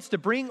 He wants to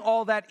bring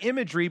all that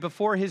imagery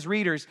before his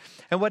readers.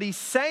 And what he's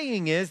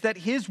saying is that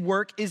his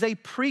work is a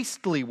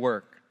priestly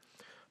work.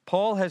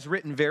 Paul has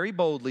written very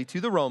boldly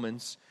to the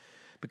Romans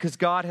because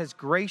God has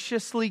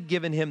graciously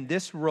given him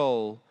this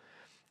role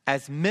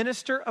as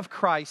minister of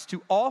Christ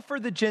to offer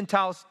the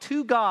Gentiles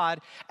to God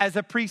as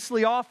a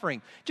priestly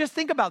offering. Just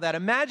think about that.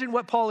 Imagine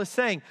what Paul is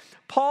saying.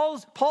 Paul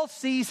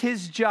sees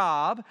his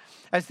job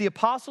as the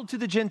apostle to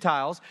the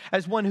Gentiles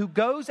as one who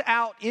goes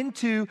out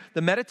into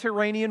the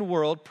Mediterranean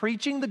world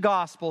preaching the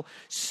gospel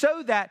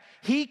so that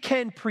he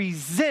can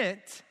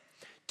present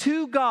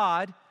to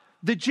God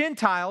the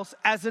Gentiles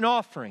as an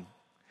offering.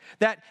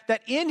 That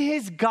in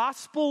his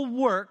gospel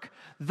work,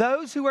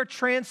 those who are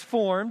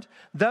transformed,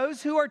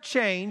 those who are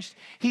changed,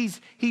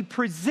 he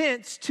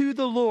presents to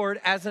the Lord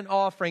as an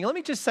offering. Let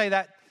me just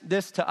say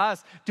this to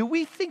us. Do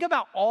we think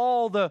about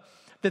all the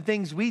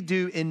things we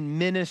do in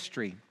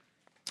ministry?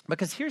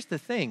 Because here's the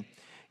thing.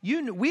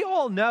 We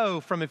all know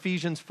from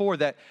Ephesians 4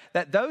 that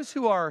those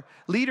who are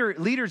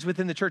leaders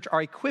within the church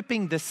are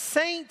equipping the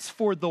saints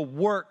for the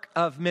work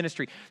of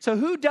ministry. So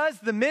who does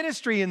the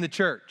ministry in the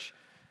church?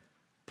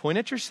 Point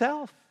at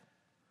yourself.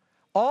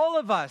 All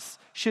of us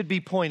should be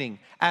pointing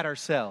at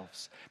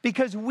ourselves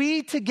because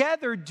we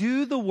together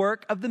do the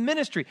work of the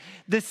ministry.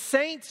 The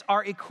saints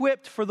are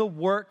equipped for the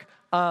work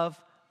of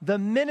the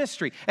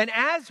ministry. And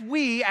as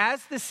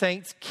the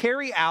saints,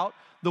 carry out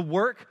the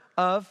work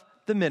of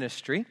the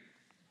ministry,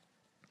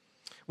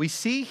 we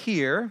see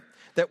here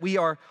that we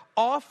are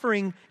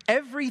offering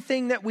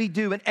everything that we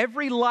do and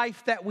every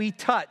life that we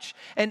touch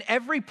and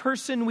every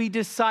person we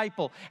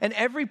disciple and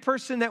every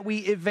person that we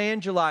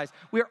evangelize.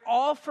 We're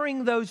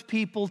offering those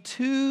people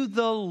to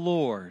the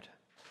Lord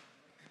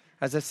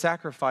as a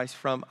sacrifice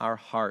from our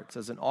hearts,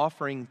 as an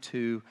offering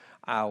to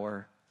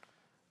our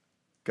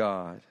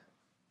God.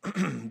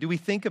 Do we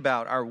think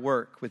about our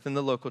work within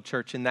the local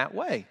church in that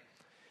way?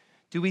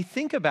 Do we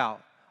think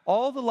about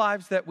all the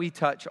lives that we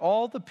touch,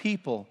 all the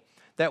people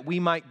that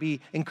we might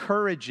be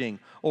encouraging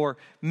or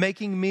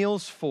making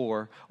meals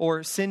for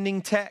or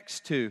sending texts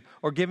to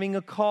or giving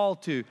a call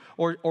to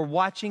or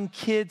watching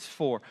kids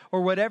for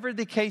or whatever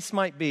the case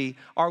might be,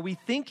 are we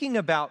thinking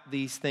about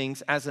these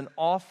things as an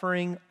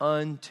offering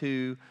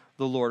unto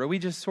the Lord? Are we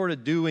just sort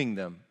of doing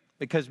them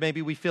because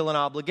maybe we feel an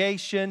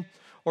obligation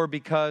or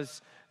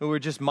because we're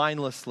just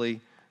mindlessly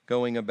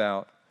going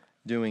about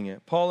doing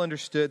it? Paul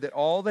understood that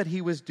all that he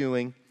was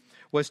doing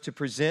was to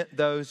present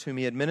those whom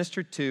he had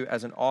ministered to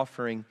as an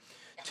offering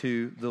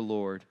to the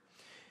Lord.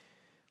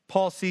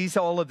 Paul sees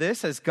all of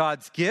this as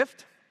God's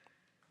gift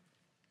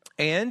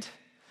and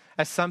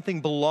as something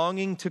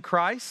belonging to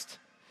Christ.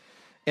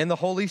 And the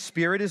Holy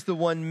Spirit is the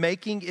one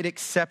making it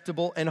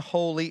acceptable and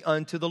holy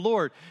unto the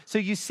Lord. So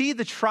you see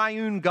the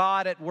triune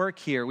God at work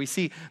here. We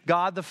see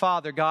God the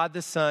Father, God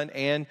the Son,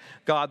 and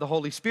God the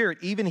Holy Spirit,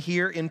 even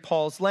here in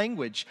Paul's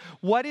language.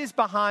 What is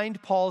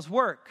behind Paul's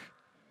work?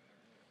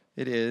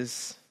 It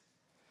is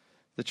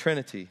the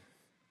Trinity,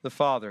 the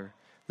Father,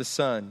 the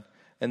Son,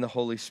 and the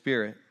Holy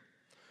Spirit.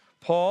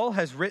 Paul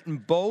has written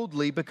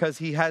boldly because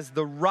he has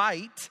the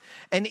right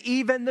and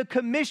even the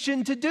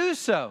commission to do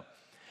so.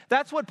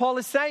 That's what Paul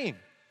is saying.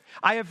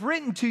 I have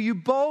written to you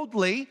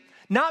boldly,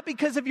 not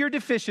because of your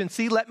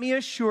deficiency, let me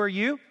assure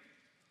you,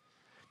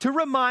 to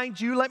remind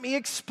you, let me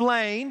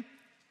explain,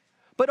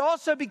 but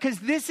also because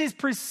this is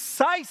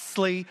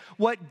precisely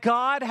what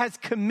God has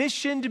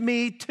commissioned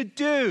me to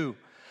do.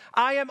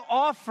 I am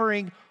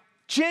offering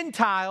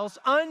Gentiles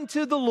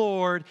unto the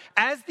Lord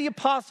as the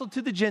apostle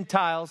to the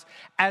Gentiles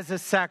as a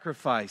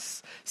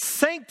sacrifice,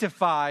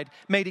 sanctified,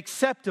 made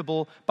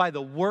acceptable by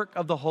the work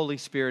of the Holy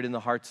Spirit in the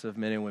hearts of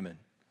men and women.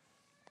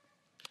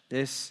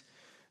 This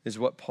is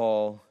what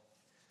Paul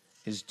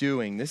is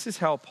doing. This is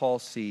how Paul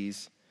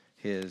sees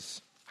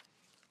his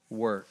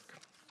work.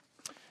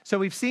 So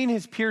we've seen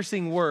his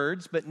piercing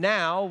words, but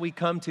now we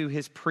come to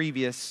his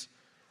previous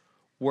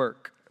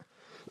work.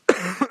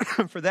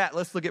 For that,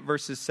 let's look at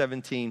verses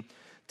 17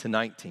 to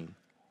 19.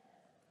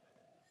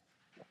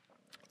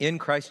 In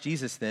Christ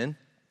Jesus, then,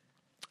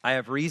 I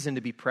have reason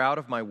to be proud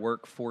of my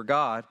work for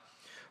God,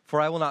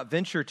 for I will not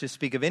venture to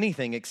speak of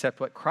anything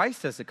except what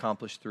Christ has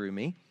accomplished through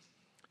me,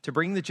 to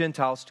bring the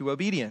Gentiles to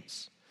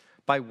obedience,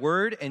 by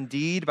word and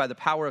deed, by the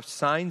power of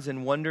signs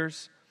and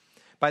wonders,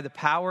 by the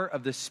power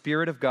of the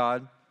Spirit of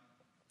God,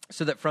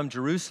 so that from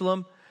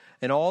Jerusalem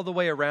and all the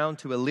way around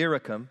to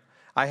Illyricum,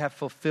 I have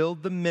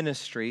fulfilled the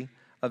ministry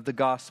of the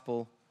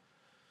gospel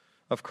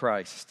of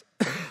Christ.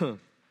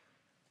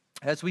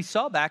 As we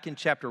saw back in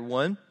chapter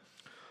 1,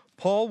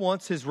 Paul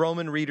wants his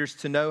Roman readers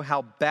to know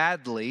how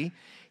badly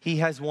he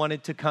has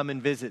wanted to come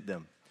and visit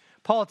them.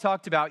 Paul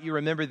talked about, you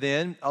remember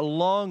then, a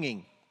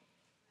longing.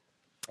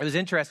 It was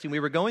interesting. We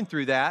were going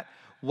through that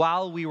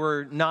while we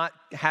were not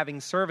having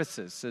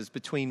services, as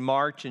between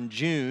March and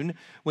June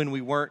when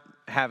we weren't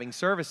having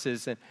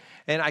services.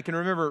 And I can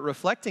remember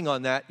reflecting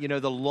on that,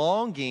 the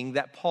longing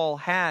that Paul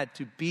had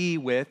to be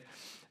with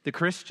the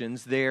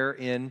Christians there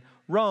in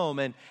Rome,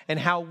 and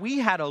how we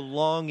had a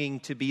longing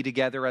to be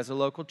together as a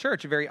local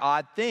church. A very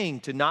odd thing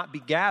to not be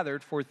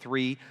gathered for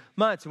 3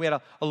 months. We had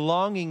a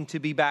longing to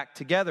be back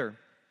together.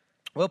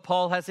 Well,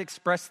 Paul has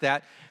expressed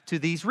that to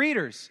these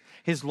readers,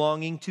 his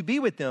longing to be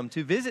with them,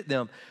 to visit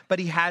them, but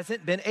he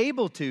hasn't been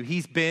able to.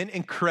 He's been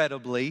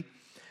incredibly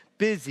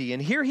busy,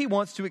 and here he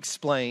wants to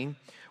explain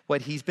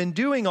what he's been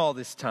doing all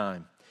this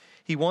time.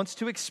 He wants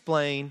to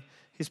explain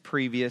his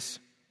previous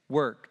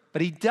work,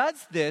 but he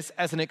does this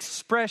as an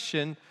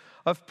expression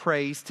of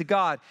praise to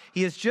God.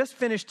 He has just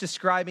finished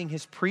describing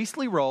his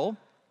priestly role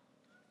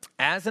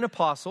as an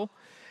apostle,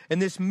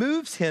 and this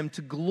moves him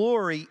to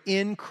glory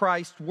in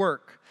Christ's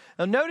work.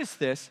 Now notice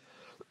this.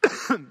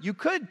 You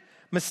could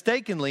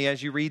mistakenly,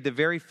 as you read the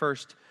very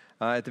first,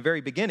 at the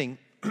very beginning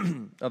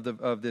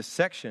of this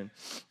section,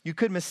 you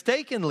could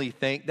mistakenly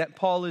think that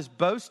Paul is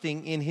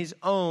boasting in his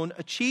own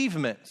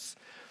achievements,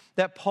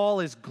 that Paul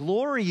is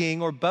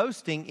glorying or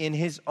boasting in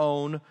his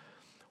own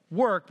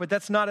work, but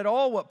that's not at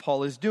all what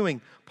Paul is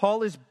doing.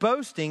 Paul is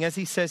boasting, as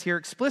he says here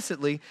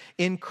explicitly,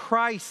 in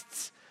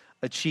Christ's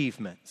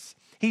achievements.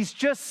 He's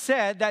just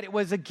said that it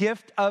was a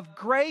gift of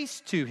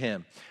grace to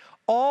him.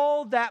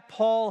 All that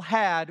Paul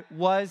had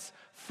was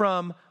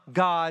from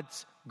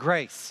God's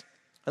grace.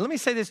 And let me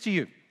say this to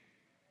you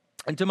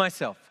and to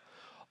myself.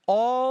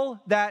 All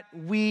that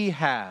we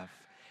have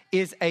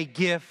is a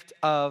gift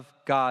of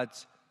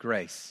God's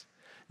grace.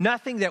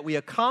 Nothing that we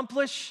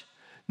accomplish,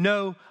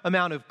 no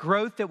amount of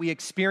growth that we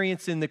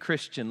experience in the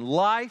Christian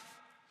life,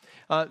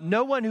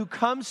 no one who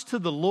comes to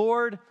the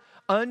Lord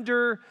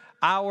under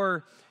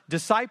our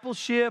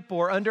discipleship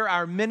or under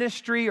our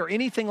ministry or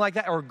anything like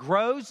that, or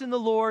grows in the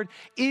Lord,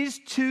 is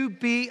to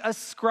be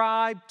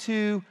ascribed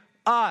to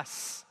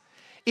us.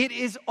 It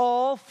is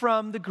all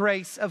from the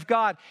grace of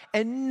God.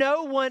 And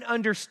no one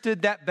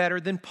understood that better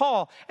than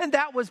Paul. And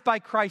that was by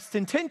Christ's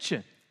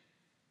intention.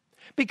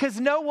 Because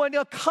no one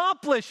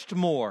accomplished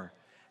more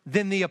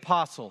than the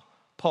apostle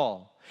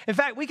Paul. In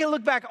fact, we can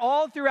look back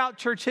all throughout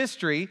church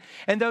history,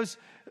 and those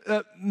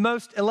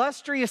most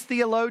illustrious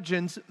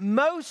theologians,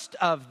 most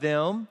of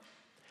them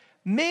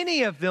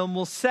many of them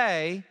will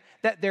say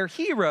that their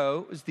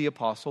hero is the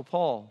Apostle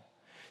Paul.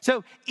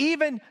 So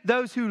even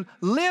those who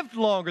lived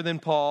longer than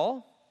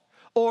Paul,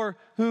 or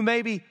who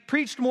maybe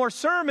preached more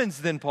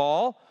sermons than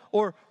Paul,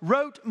 or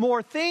wrote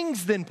more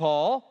things than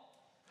Paul,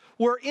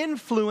 were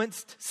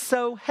influenced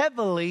so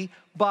heavily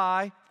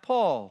by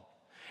Paul.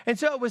 And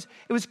so it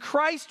was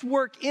Christ's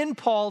work in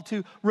Paul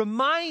to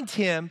remind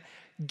him,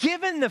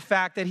 given the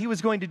fact that he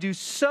was going to do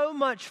so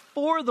much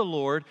for the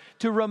Lord,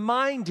 to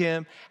remind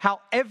him how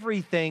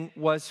everything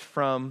was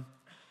from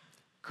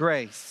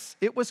grace.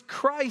 It was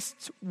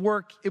Christ's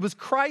work. It was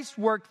Christ's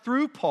work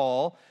through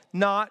Paul,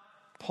 not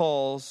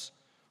Paul's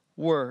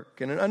work.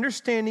 And an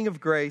understanding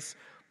of grace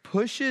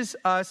pushes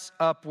us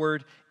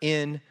upward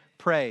in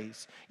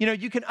praise. You know,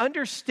 you can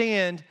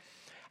understand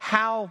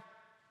how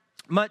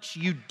much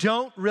you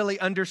don't really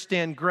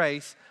understand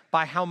grace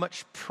by how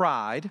much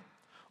pride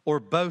or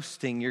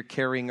boasting you're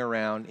carrying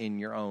around in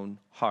your own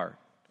heart.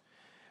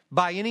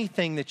 By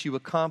anything that you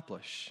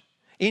accomplish,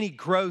 any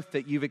growth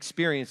that you've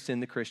experienced in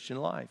the Christian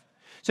life.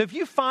 So if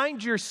you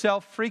find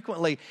yourself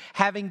frequently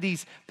having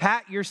these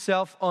pat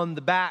yourself on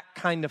the back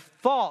kind of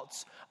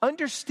thoughts,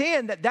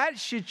 understand that that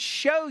should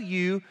show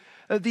you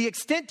the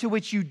extent to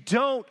which you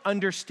don't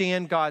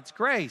understand God's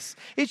grace.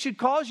 It should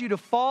cause you to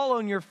fall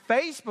on your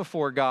face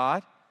before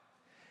God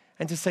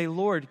and to say,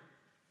 Lord,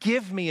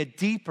 give me a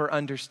deeper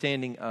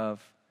understanding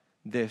of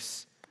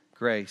this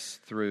grace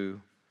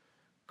through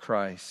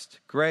Christ.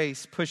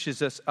 Grace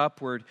pushes us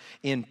upward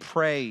in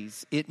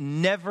praise. It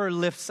never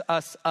lifts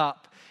us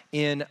up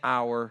in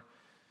ourselves.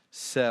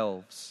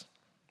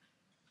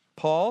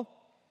 Paul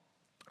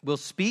will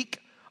speak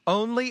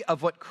only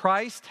of what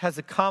Christ has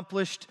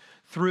accomplished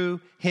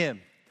through him.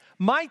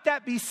 Might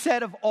that be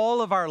said of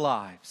all of our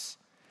lives?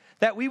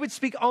 That we would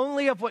speak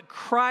only of what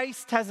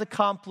Christ has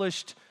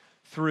accomplished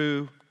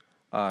through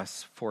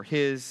us for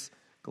his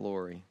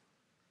glory.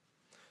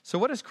 So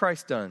what has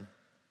Christ done?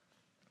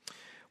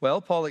 Well,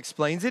 Paul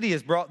explains it. He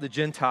has brought the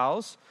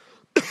Gentiles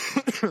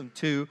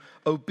to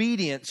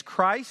obedience.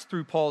 Christ,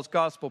 through Paul's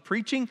gospel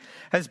preaching,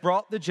 has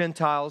brought the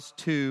Gentiles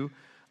to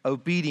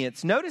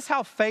obedience. Notice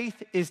how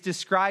faith is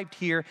described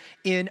here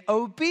in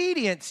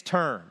obedience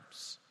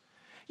terms.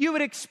 You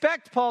would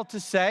expect Paul to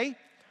say,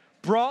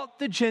 brought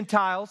the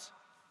Gentiles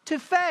to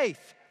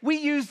faith. We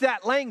use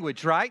that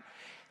language, right?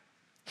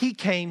 He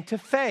came to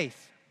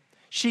faith.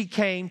 She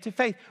came to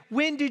faith.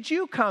 When did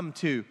you come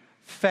to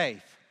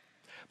faith?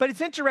 But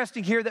it's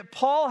interesting here that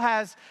Paul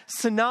has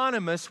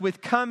synonymous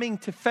with coming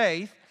to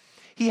faith.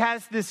 He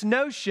has this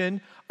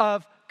notion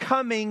of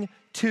coming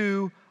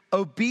to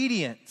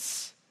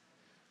obedience,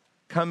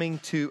 coming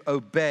to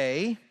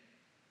obey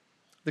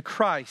the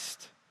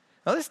Christ.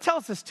 Now this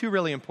tells us two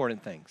really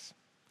important things.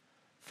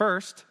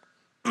 First,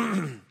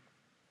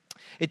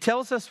 it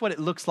tells us what it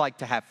looks like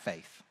to have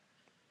faith.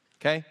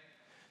 Okay?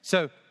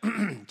 So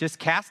just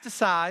cast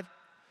aside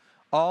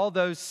all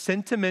those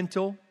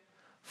sentimental,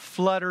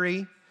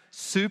 fluttery,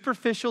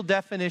 superficial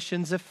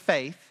definitions of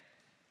faith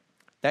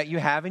that you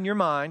have in your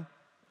mind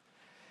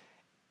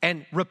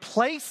and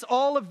replace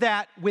all of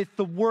that with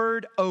the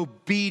word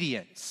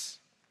obedience.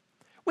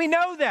 We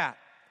know that.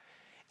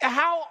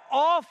 How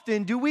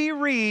often do we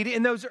read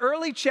in those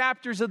early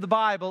chapters of the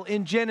Bible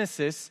in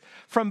Genesis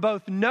from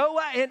both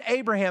Noah and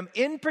Abraham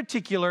in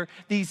particular,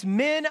 these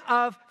men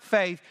of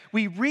faith?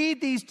 We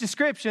read these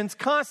descriptions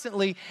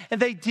constantly,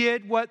 and they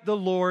did what the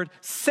Lord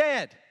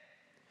said.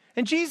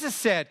 And Jesus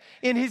said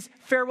in his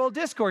farewell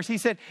discourse, he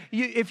said,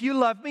 if you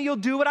love me, you'll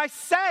do what I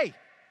say.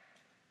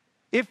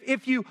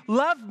 If you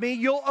love me,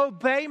 you'll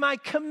obey my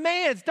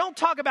commands. Don't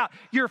talk about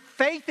your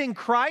faith in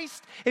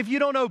Christ if you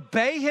don't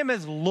obey him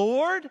as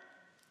Lord.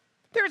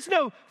 There's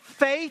no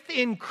faith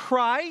in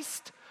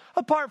Christ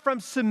apart from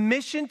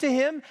submission to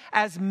him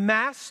as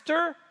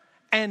master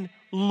and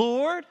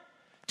Lord.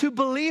 To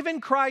believe in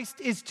Christ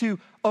is to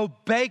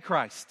obey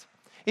Christ.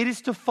 It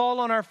is to fall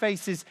on our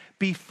faces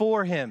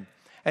before him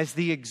as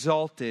the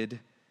exalted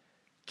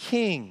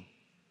King.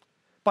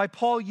 By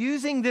Paul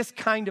using this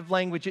kind of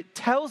language, it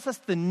tells us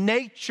the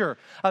nature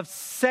of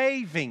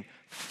saving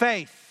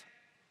faith.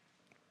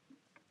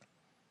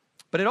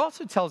 But it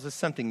also tells us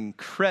something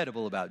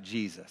incredible about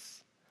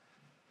Jesus.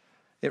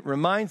 It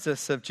reminds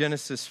us of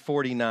Genesis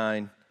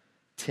 49:10.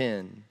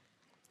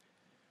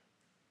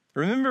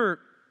 Remember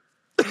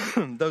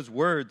those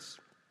words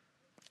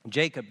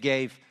Jacob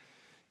gave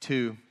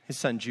to his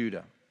son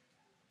Judah.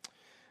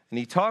 And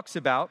he talks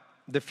about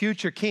the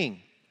future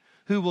king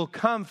who will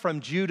come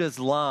from Judah's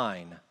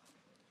line.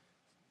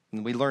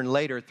 And we learn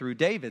later through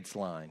David's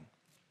line.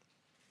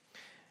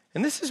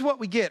 And this is what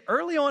we get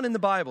early on in the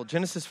Bible,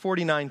 Genesis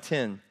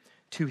 49:10.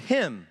 To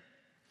him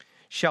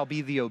shall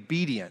be the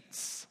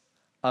obedience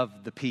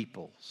of the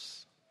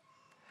peoples.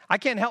 I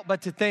can't help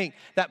but to think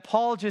that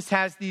Paul just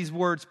has these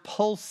words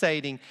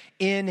pulsating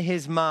in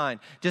his mind,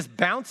 just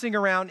bouncing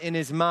around in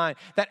his mind,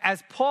 that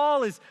as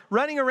Paul is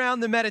running around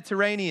the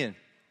Mediterranean,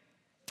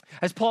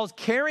 as Paul's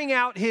carrying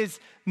out his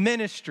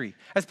ministry,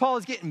 as Paul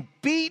is getting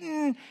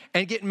beaten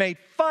and getting made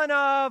fun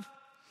of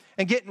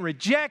and getting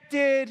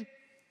rejected,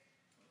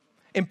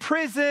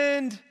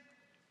 imprisoned,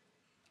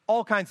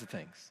 all kinds of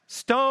things.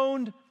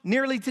 Stoned,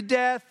 nearly to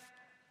death.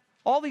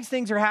 All these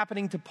things are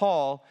happening to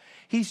Paul.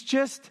 He's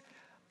just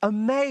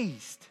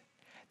amazed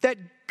that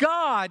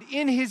God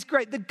in his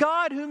grace, the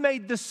God who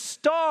made the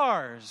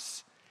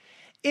stars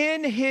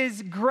in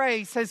his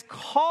grace has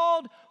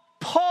called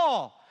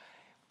Paul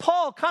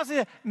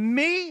constantly,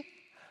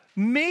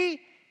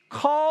 me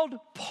called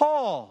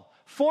Paul,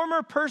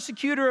 former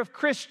persecutor of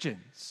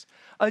Christians,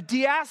 a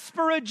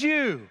diaspora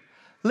Jew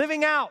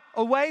living out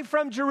away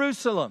from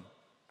Jerusalem,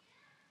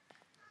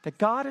 that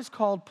God has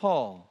called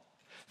Paul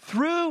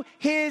through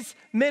his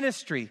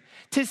ministry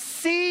to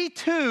see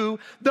to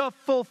the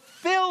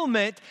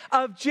fulfillment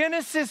of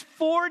Genesis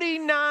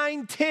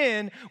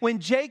 49:10,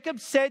 when Jacob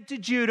said to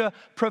Judah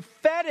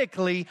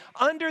prophetically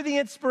under the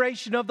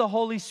inspiration of the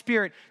Holy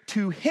Spirit,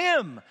 to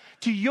him,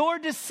 to your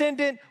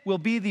descendant will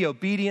be the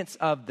obedience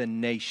of the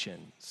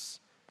nations,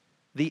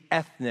 the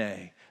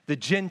ethne, the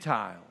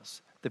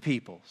Gentiles, the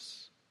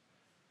peoples.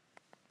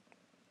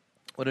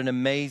 What an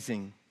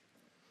amazing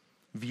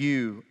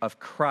view of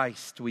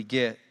Christ we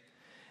get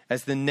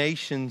as the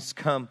nations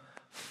come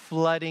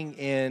flooding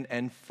in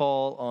and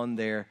fall on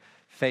their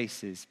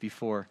faces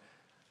before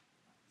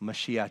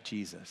Mashiach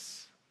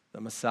Jesus, the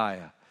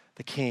Messiah,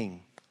 the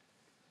King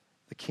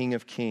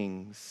of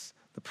Kings,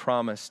 the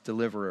promised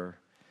deliverer,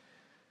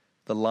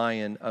 the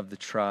Lion of the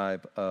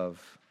tribe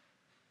of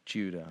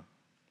Judah.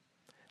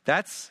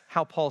 That's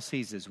how Paul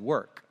sees his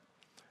work.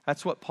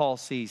 That's what Paul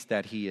sees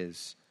that he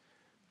is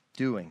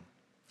doing.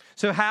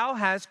 So how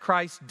has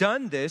Christ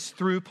done this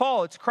through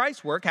Paul? It's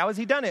Christ's work. How has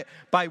he done it?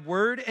 By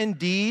word and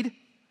deed,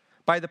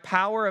 by the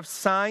power of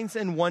signs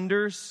and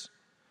wonders,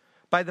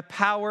 by the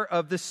power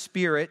of the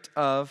Spirit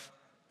of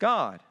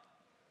God.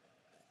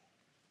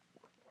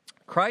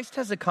 Christ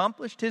has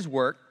accomplished his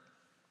work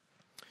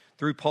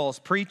through Paul's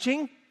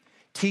preaching,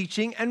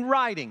 teaching, and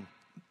writing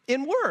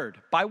in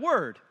word, by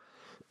word.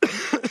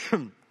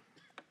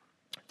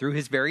 Through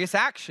his various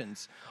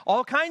actions,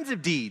 all kinds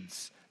of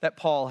deeds that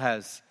Paul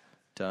has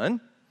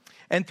done.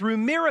 And through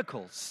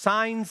miracles,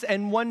 signs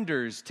and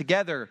wonders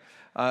together,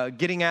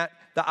 getting at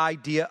the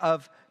idea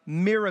of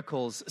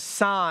miracles.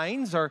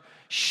 Signs are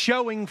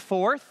showing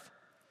forth.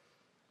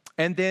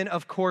 And then,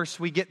 of course,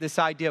 we get this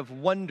idea of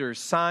wonders,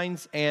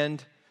 signs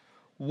and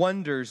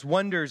wonders.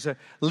 Wonders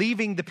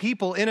leaving the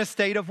people in a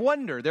state of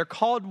wonder. They're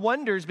called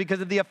wonders because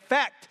of the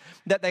effect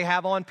that they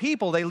have on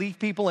people. They leave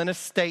people in a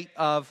state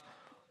of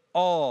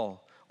awe.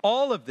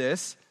 All of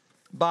this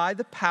by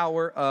the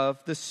power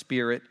of the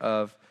Spirit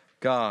of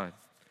God.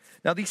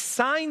 Now, these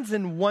signs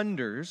and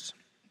wonders,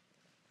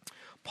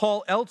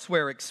 Paul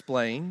elsewhere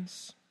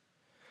explains,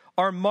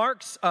 are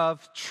marks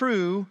of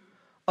true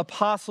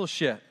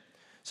apostleship.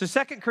 So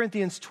 2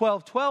 Corinthians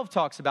 12:12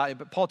 talks about it,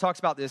 but Paul talks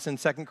about this in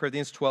 2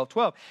 Corinthians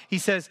 12:12. He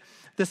says,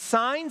 the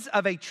signs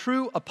of a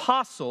true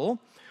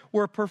apostle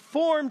were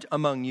performed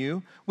among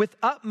you with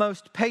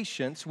utmost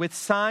patience, with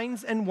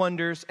signs and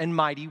wonders and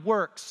mighty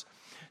works.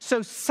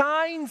 So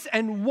signs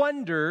and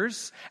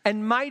wonders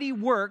and mighty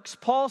works,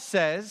 Paul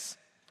says,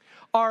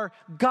 are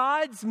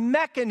God's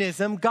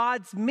mechanism,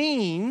 God's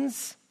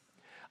means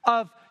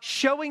of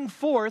showing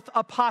forth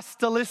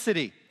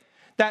apostolicity.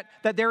 That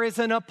there is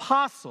an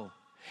apostle.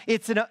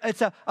 It's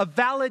a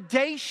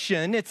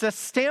validation, it's a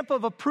stamp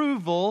of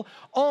approval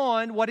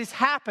on what is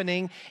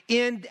happening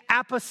in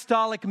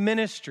apostolic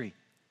ministry.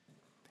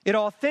 It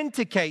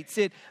authenticates,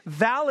 it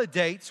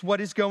validates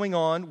what is going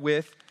on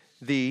with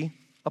the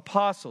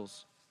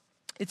apostles.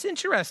 It's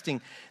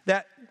interesting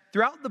that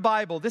throughout the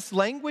Bible, this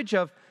language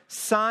of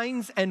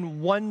signs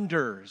and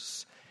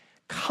wonders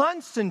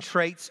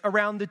concentrates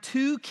around the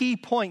two key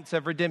points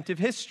of redemptive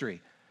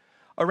history,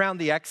 around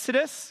the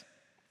Exodus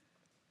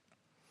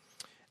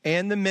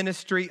and the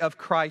ministry of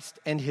Christ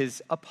and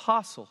his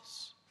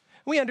apostles.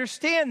 We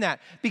understand that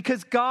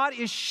because God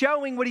is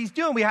showing what he's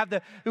doing. We have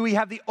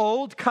the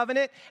old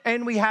covenant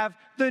and we have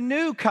the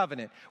new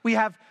covenant. We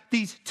have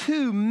these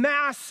two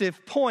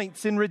massive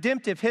points in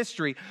redemptive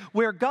history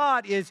where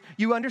God is,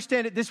 you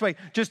understand it this way,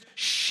 just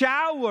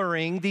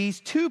showering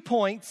these 2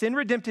 points in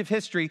redemptive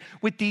history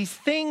with these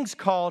things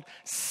called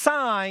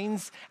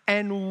signs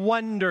and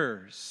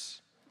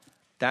wonders.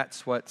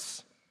 That's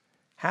what's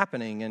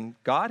happening. And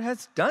God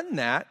has done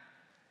that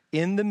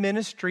in the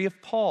ministry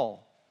of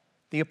Paul,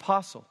 the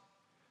apostle.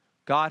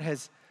 God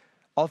has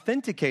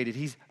authenticated,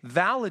 he's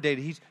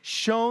validated, he's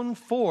shown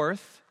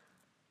forth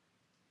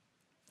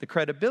the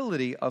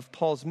credibility of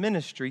Paul's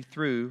ministry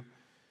through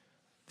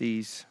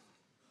these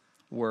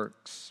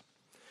works.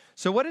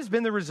 So what has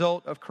been the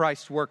result of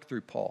Christ's work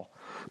through Paul?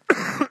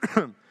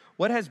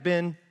 What has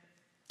been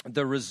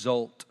the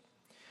result?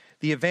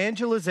 The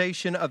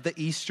evangelization of the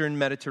Eastern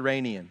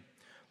Mediterranean.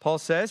 Paul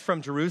says,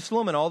 from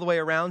Jerusalem and all the way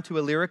around to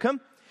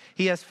Illyricum,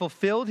 he has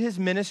fulfilled his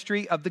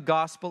ministry of the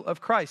gospel of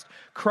Christ.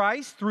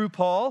 Christ, through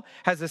Paul,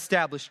 has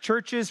established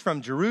churches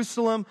from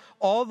Jerusalem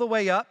all the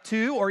way up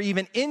to or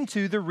even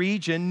into the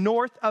region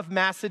north of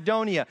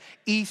Macedonia,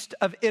 east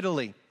of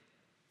Italy.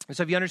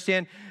 So if you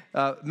understand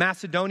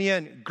Macedonia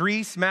and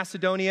Greece,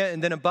 Macedonia,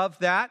 and then above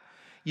that,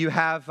 you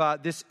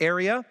have this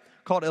area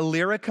called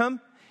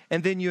Illyricum.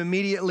 and then you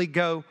immediately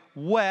go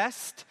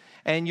west,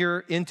 and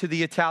you're into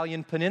the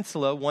Italian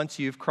peninsula once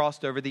you've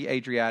crossed over the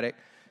Adriatic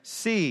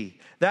Sea.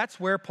 That's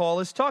where Paul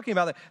is talking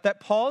about,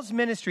 that Paul's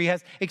ministry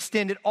has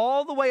extended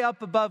all the way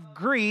up above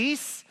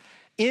Greece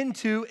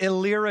into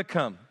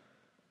Illyricum.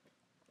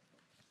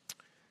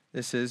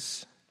 This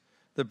is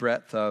the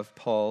breadth of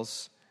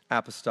Paul's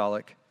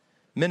apostolic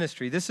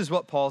ministry. This is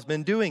what Paul's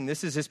been doing.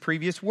 This is his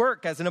previous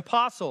work as an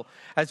apostle,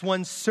 as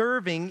one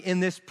serving in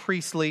this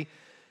priestly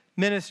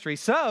ministry.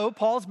 So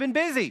Paul's been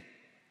busy.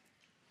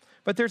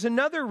 But there's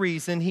another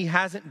reason he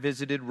hasn't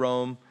visited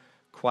Rome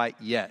quite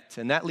yet.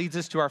 And that leads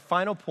us to our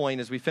final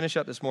point as we finish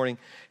up this morning,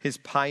 his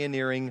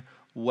pioneering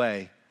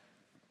way.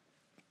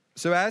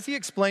 So as he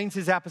explains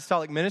his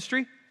apostolic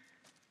ministry,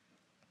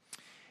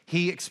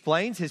 he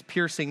explains his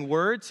piercing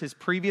words, his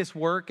previous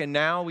work, and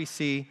now we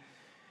see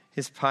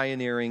his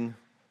pioneering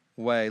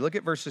way. Look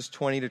at verses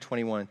 20 to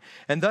 21.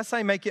 And thus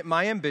I make it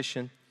my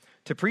ambition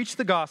to preach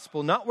the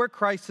gospel, not where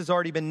Christ has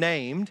already been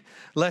named,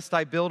 lest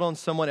I build on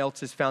someone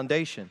else's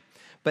foundation.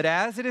 But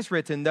as it is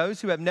written,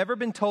 those who have never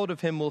been told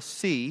of him will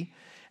see,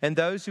 and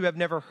those who have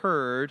never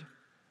heard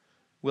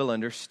will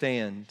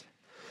understand.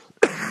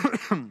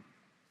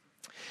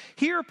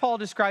 Here, Paul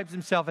describes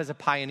himself as a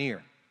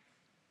pioneer.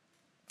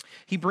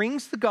 He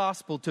brings the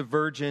gospel to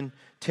virgin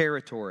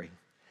territory.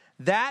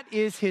 That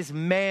is his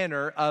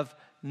manner of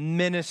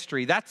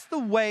ministry. That's the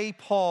way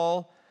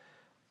Paul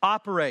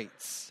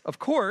operates. Of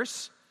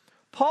course,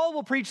 Paul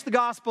will preach the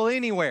gospel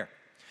anywhere,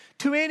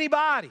 to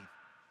anybody,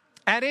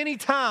 at any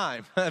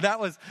time.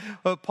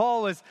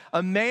 Paul was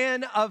a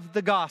man of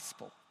the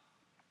gospel.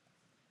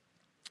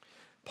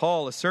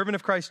 Paul, a servant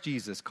of Christ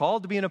Jesus,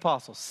 called to be an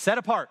apostle, set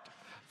apart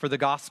for the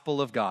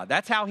gospel of God.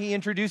 That's how he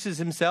introduces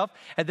himself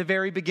at the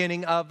very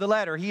beginning of the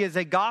letter. He is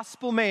a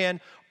gospel man,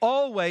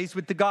 always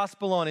with the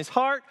gospel on his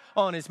heart,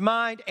 on his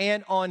mind,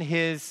 and on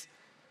his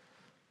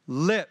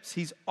lips.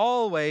 He's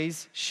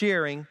always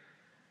sharing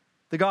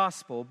the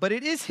gospel. But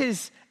it is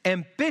his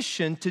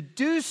ambition to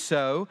do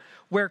so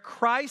where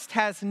Christ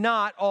has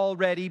not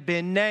already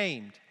been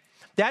named.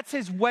 That's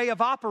his way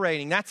of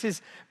operating. That's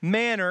his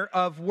manner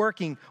of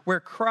working.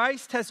 Where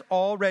Christ has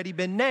already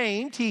been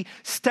named, he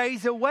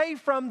stays away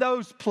from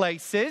those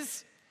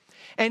places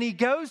and he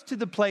goes to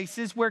the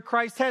places where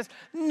Christ has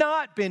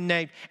not been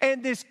named.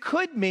 And this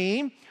could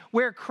mean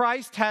where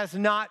Christ has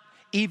not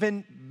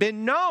even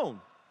been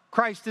known.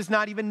 Christ is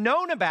not even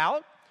known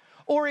about.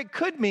 Or it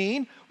could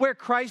mean where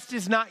Christ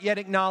is not yet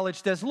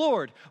acknowledged as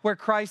Lord, where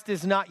Christ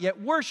is not yet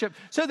worshiped.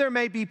 So there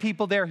may be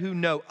people there who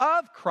know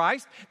of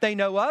Christ. They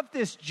know of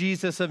this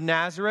Jesus of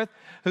Nazareth,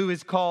 who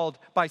is called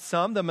by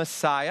some the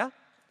Messiah.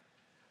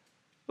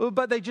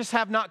 But they just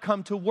have not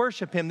come to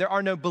worship him. There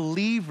are no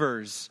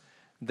believers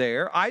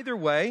there. Either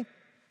way,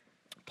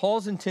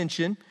 Paul's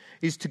intention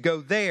is to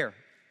go there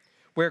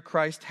where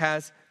Christ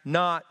has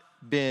not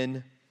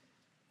been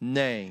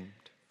named.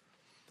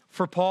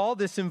 For Paul,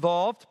 this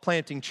involved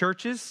planting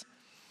churches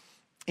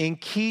in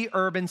key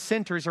urban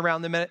centers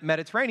around the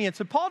Mediterranean.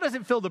 So Paul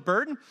doesn't feel the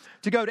burden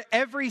to go to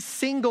every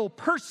single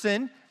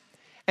person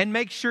and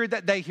make sure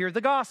that they hear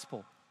the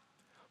gospel.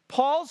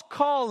 Paul's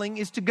calling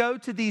is to go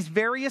to these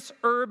various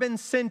urban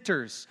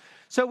centers.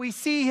 So we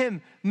see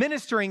him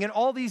ministering in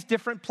all these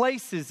different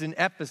places, in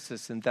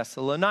Ephesus and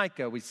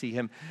Thessalonica. We see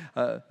him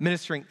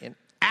ministering in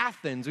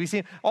Athens. We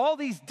see all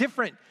these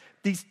different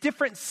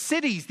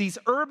cities, these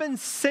urban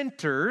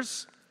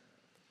centers.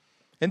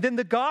 And then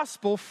the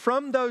gospel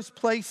from those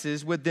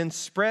places would then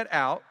spread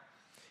out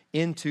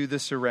into the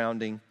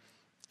surrounding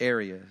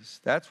areas.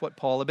 That's what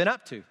Paul had been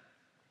up to.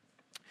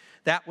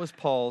 That was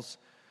Paul's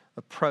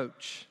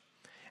approach.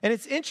 And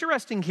it's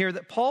interesting here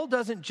that Paul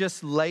doesn't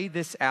just lay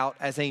this out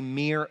as a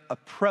mere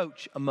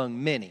approach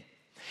among many.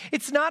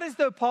 It's not as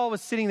though Paul was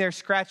sitting there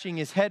scratching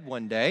his head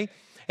one day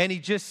and he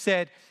just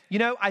said,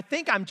 I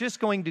think I'm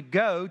just going to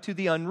go to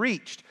the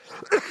unreached.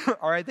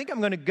 Or I think I'm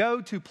going to go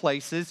to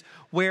places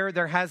where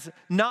there has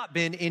not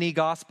been any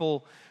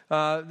gospel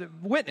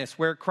witness,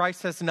 where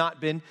Christ has not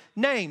been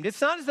named.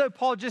 It's not as though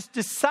Paul just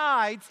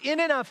decides in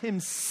and of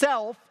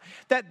himself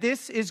that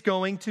this is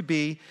going to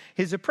be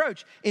his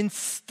approach.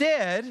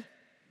 Instead,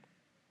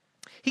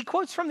 he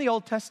quotes from the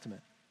Old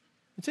Testament.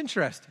 It's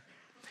interesting.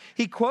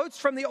 He quotes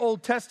from the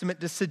Old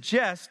Testament to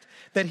suggest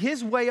that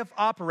his way of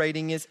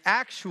operating is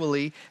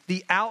actually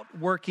the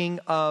outworking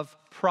of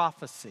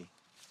prophecy.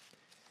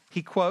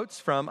 He quotes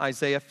from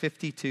Isaiah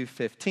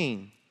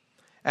 52:15.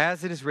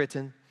 As it is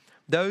written,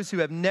 those who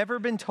have never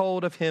been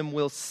told of him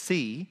will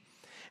see,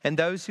 and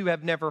those who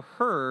have never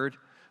heard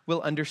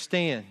will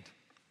understand.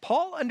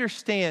 Paul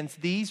understands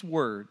these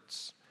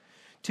words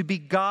to be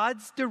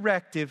God's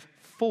directive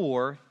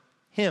for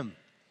him.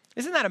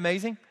 Isn't that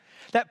amazing?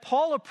 That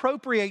Paul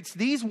appropriates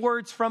these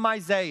words from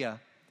Isaiah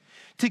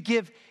to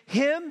give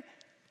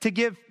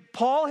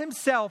Paul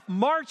himself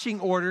marching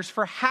orders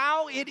for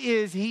how it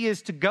is he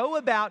is to go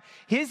about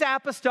his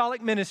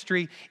apostolic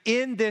ministry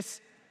in this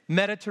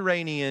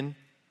Mediterranean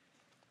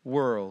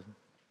world.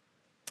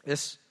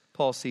 This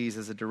Paul sees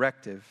as a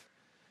directive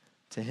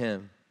to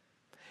him.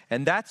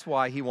 And that's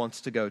why he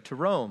wants to go to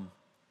Rome.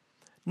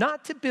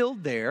 not to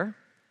build there,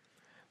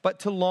 but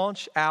to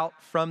launch out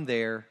from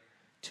there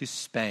to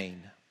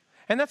Spain.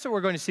 And that's what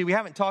we're going to see. We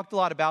haven't talked a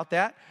lot about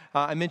that.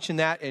 I mentioned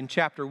that in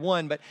chapter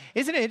 1. But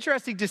isn't it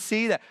interesting to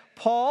see that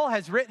Paul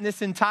has written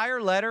this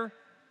entire letter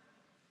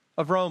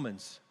of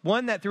Romans,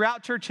 one that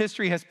throughout church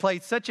history has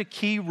played such a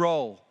key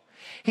role.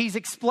 He's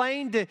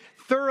explained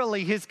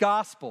thoroughly his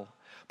gospel.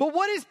 But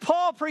what is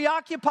Paul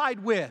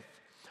preoccupied with?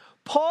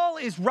 Paul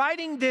is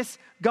writing this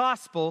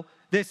gospel,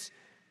 this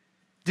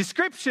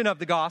description of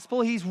the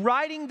gospel. He's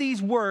writing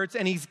these words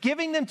and he's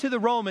giving them to the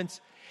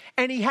Romans.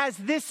 And he has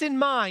this in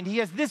mind. He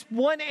has this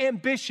one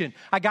ambition.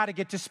 I got to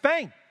get to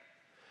Spain.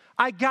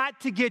 I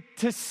got to get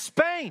to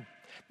Spain.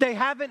 They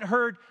haven't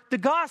heard the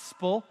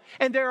gospel,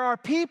 and there are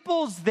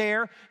peoples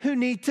there who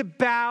need to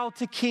bow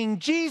to King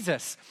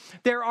Jesus.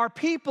 There are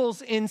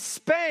peoples in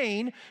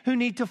Spain who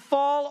need to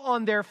fall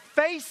on their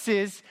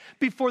faces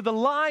before the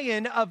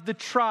Lion of the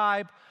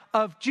tribe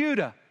of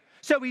Judah.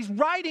 So he's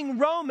writing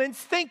Romans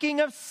thinking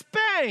of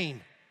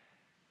Spain.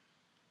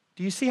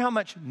 Do you see how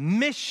much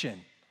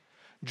mission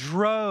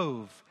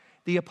drove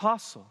the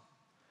apostle?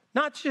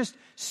 Not just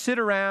sit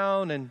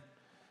around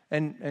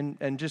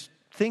and just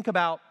think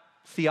about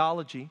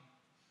theology.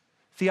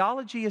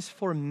 Theology is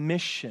for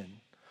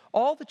mission.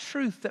 All the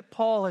truth that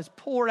Paul has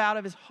poured out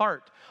of his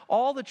heart,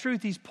 all the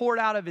truth he's poured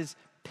out of his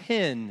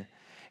pen,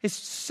 is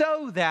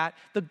so that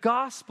the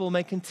gospel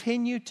may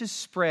continue to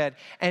spread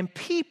and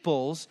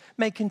peoples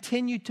may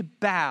continue to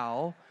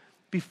bow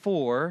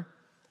before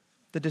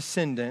the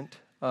descendant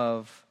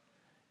of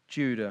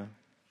Judah.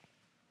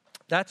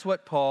 That's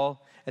what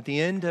Paul, at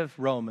the end of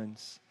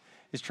Romans,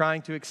 is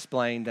trying to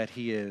explain that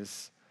he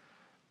is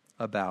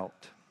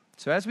about.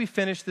 So as we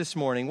finish this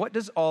morning, what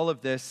does all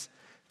of this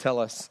tell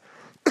us?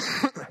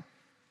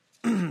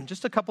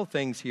 Just a couple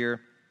things here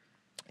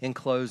in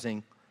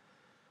closing.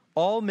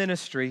 All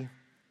ministry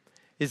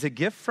is a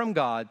gift from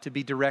God to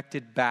be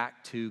directed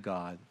back to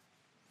God.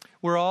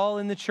 We're all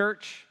in the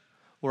church.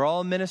 We're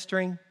all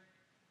ministering.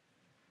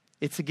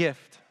 It's a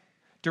gift.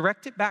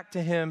 Direct it back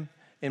to Him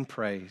in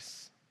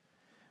praise.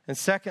 And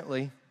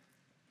secondly,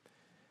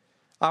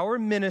 our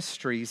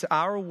ministries,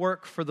 our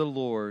work for the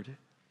Lord,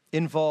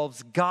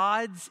 involves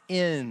God's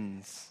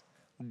ends,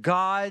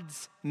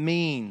 God's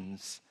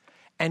means,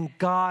 and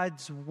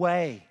God's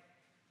way.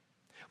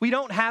 We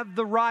don't have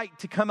the right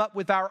to come up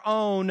with our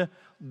own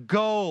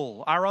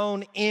goal, our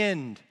own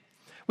end.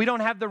 We don't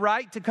have the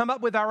right to come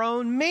up with our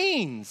own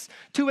means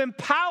to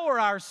empower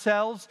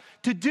ourselves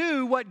to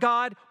do what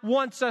God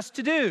wants us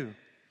to do.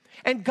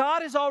 And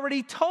God has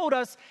already told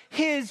us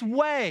His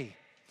way.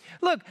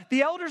 Look,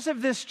 the elders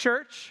of this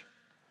church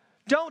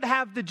don't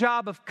have the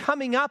job of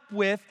coming up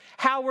with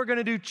how we're going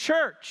to do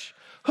church.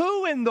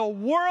 Who in the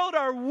world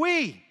are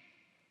we?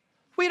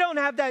 We don't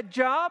have that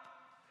job.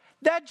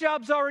 That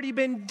job's already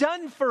been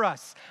done for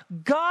us.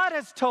 God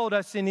has told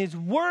us in His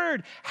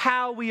Word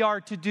how we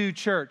are to do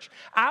church.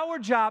 Our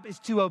job is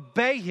to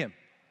obey Him.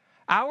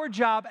 Our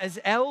job as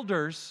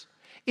elders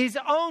is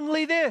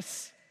only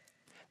this,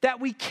 that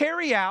we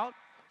carry out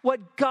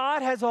what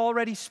God has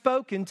already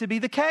spoken to be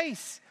the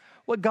case,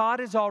 what God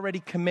has already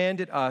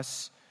commanded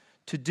us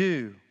to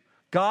do.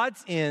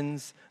 God's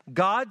ends,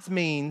 God's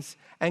means,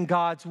 and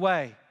God's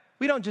way.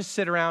 We don't just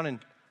sit around and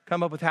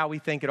come up with how we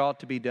think it ought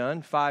to be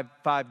done, five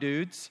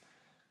dudes.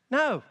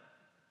 No.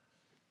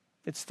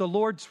 It's the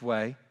Lord's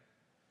way.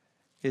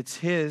 It's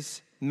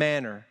His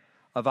manner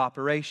of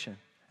operation.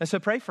 And so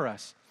pray for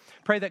us.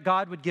 Pray that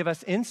God would give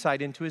us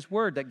insight into His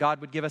Word, that God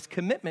would give us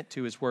commitment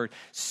to His Word,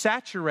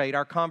 saturate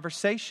our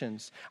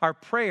conversations, our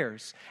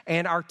prayers,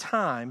 and our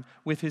time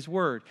with His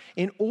Word,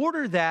 in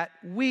order that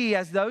we,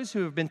 as those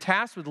who have been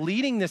tasked with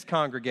leading this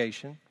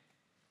congregation,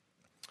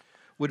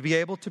 would be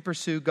able to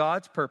pursue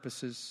God's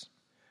purposes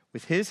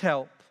with His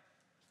help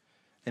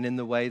and in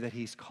the way that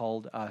He's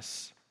called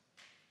us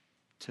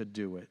to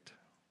do it.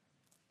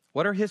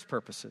 What are His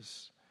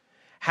purposes?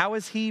 How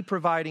is He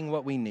providing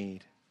what we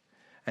need?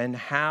 And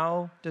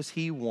how does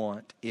He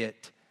want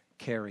it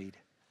carried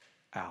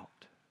out?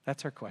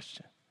 That's our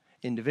question,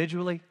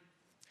 individually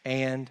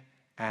and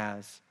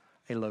as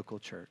a local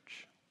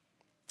church.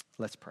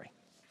 Let's pray.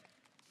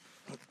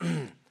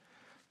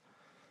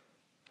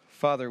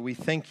 Father, we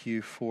thank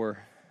You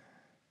for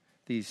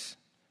these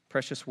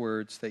precious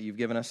words that You've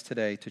given us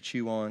today to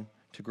chew on,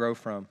 to grow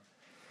from.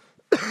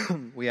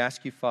 We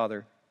ask You,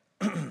 Father,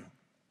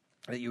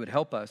 that You would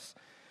help us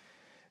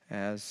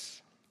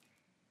as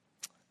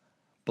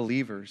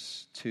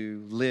believers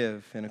to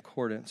live in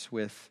accordance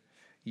with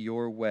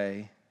Your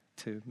way,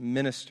 to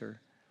minister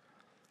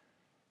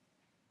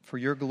for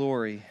Your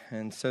glory,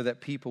 and so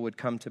that people would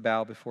come to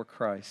bow before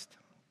Christ.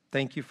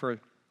 Thank You for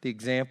the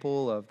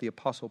example of the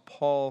Apostle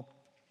Paul.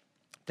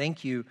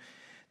 Thank You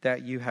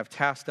that You have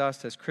tasked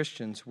us as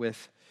Christians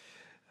with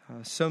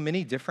so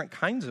many different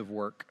kinds of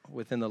work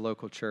within the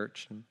local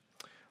church. And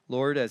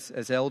Lord,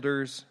 as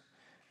elders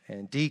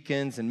and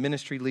deacons and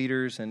ministry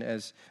leaders and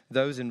as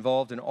those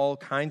involved in all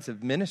kinds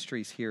of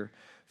ministries here,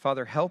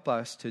 Father, help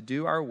us to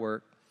do our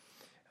work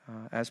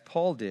as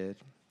Paul did,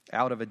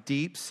 out of a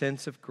deep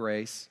sense of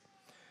grace,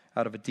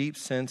 out of a deep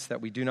sense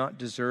that we do not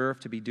deserve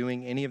to be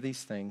doing any of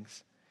these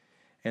things,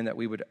 and that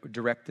we would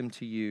direct them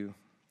to you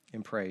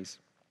in praise.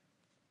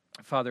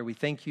 Father, we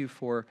thank you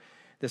for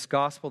this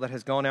gospel that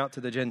has gone out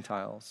to the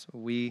Gentiles.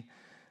 We,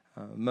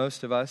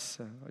 most of us,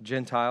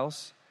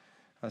 Gentiles,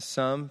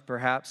 some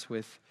perhaps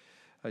with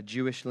a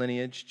Jewish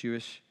lineage,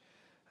 Jewish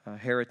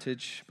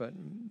heritage, but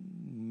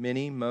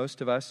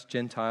most of us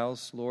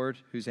Gentiles, Lord,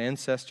 whose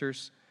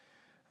ancestors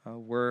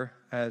were,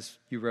 as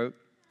you wrote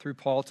through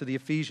Paul to the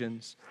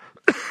Ephesians,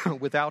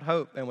 without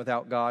hope and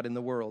without God in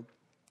the world.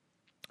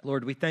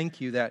 Lord, we thank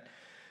you that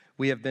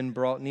we have been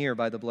brought near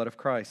by the blood of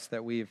Christ,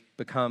 that we've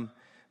become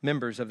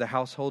members of the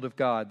household of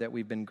God, that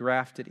we've been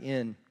grafted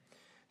in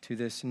to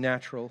this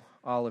natural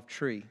olive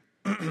tree.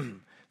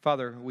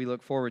 Father, we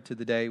look forward to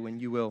the day when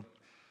you will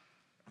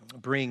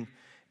bring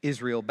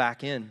Israel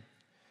back in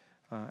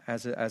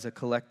as a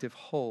collective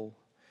whole.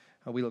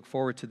 We look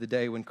forward to the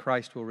day when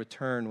Christ will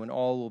return, when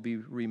all will be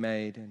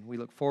remade. And we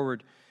look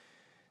forward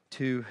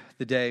to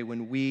the day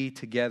when we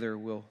together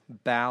will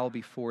bow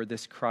before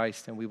this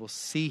Christ and we will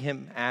see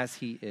him as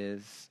he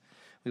is.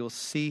 We will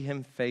see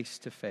him face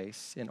to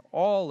face in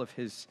all of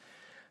his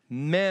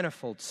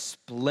manifold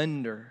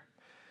splendor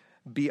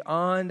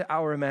beyond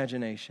our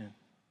imagination.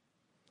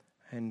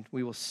 And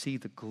we will see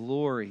the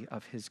glory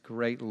of his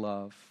great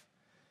love.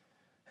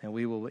 And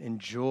we will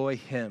enjoy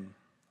him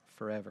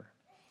forever.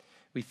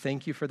 We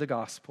thank you for the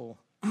gospel.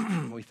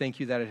 We thank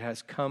you that it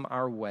has come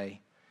our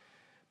way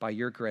by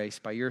your grace,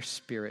 by your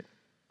Spirit.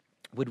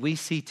 Would we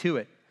see to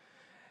it,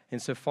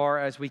 insofar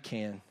as we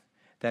can,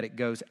 that it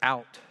goes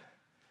out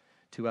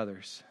to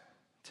others,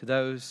 to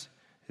those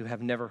who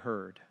have never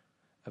heard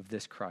of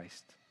this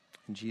Christ.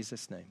 In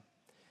Jesus' name,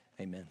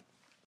 amen.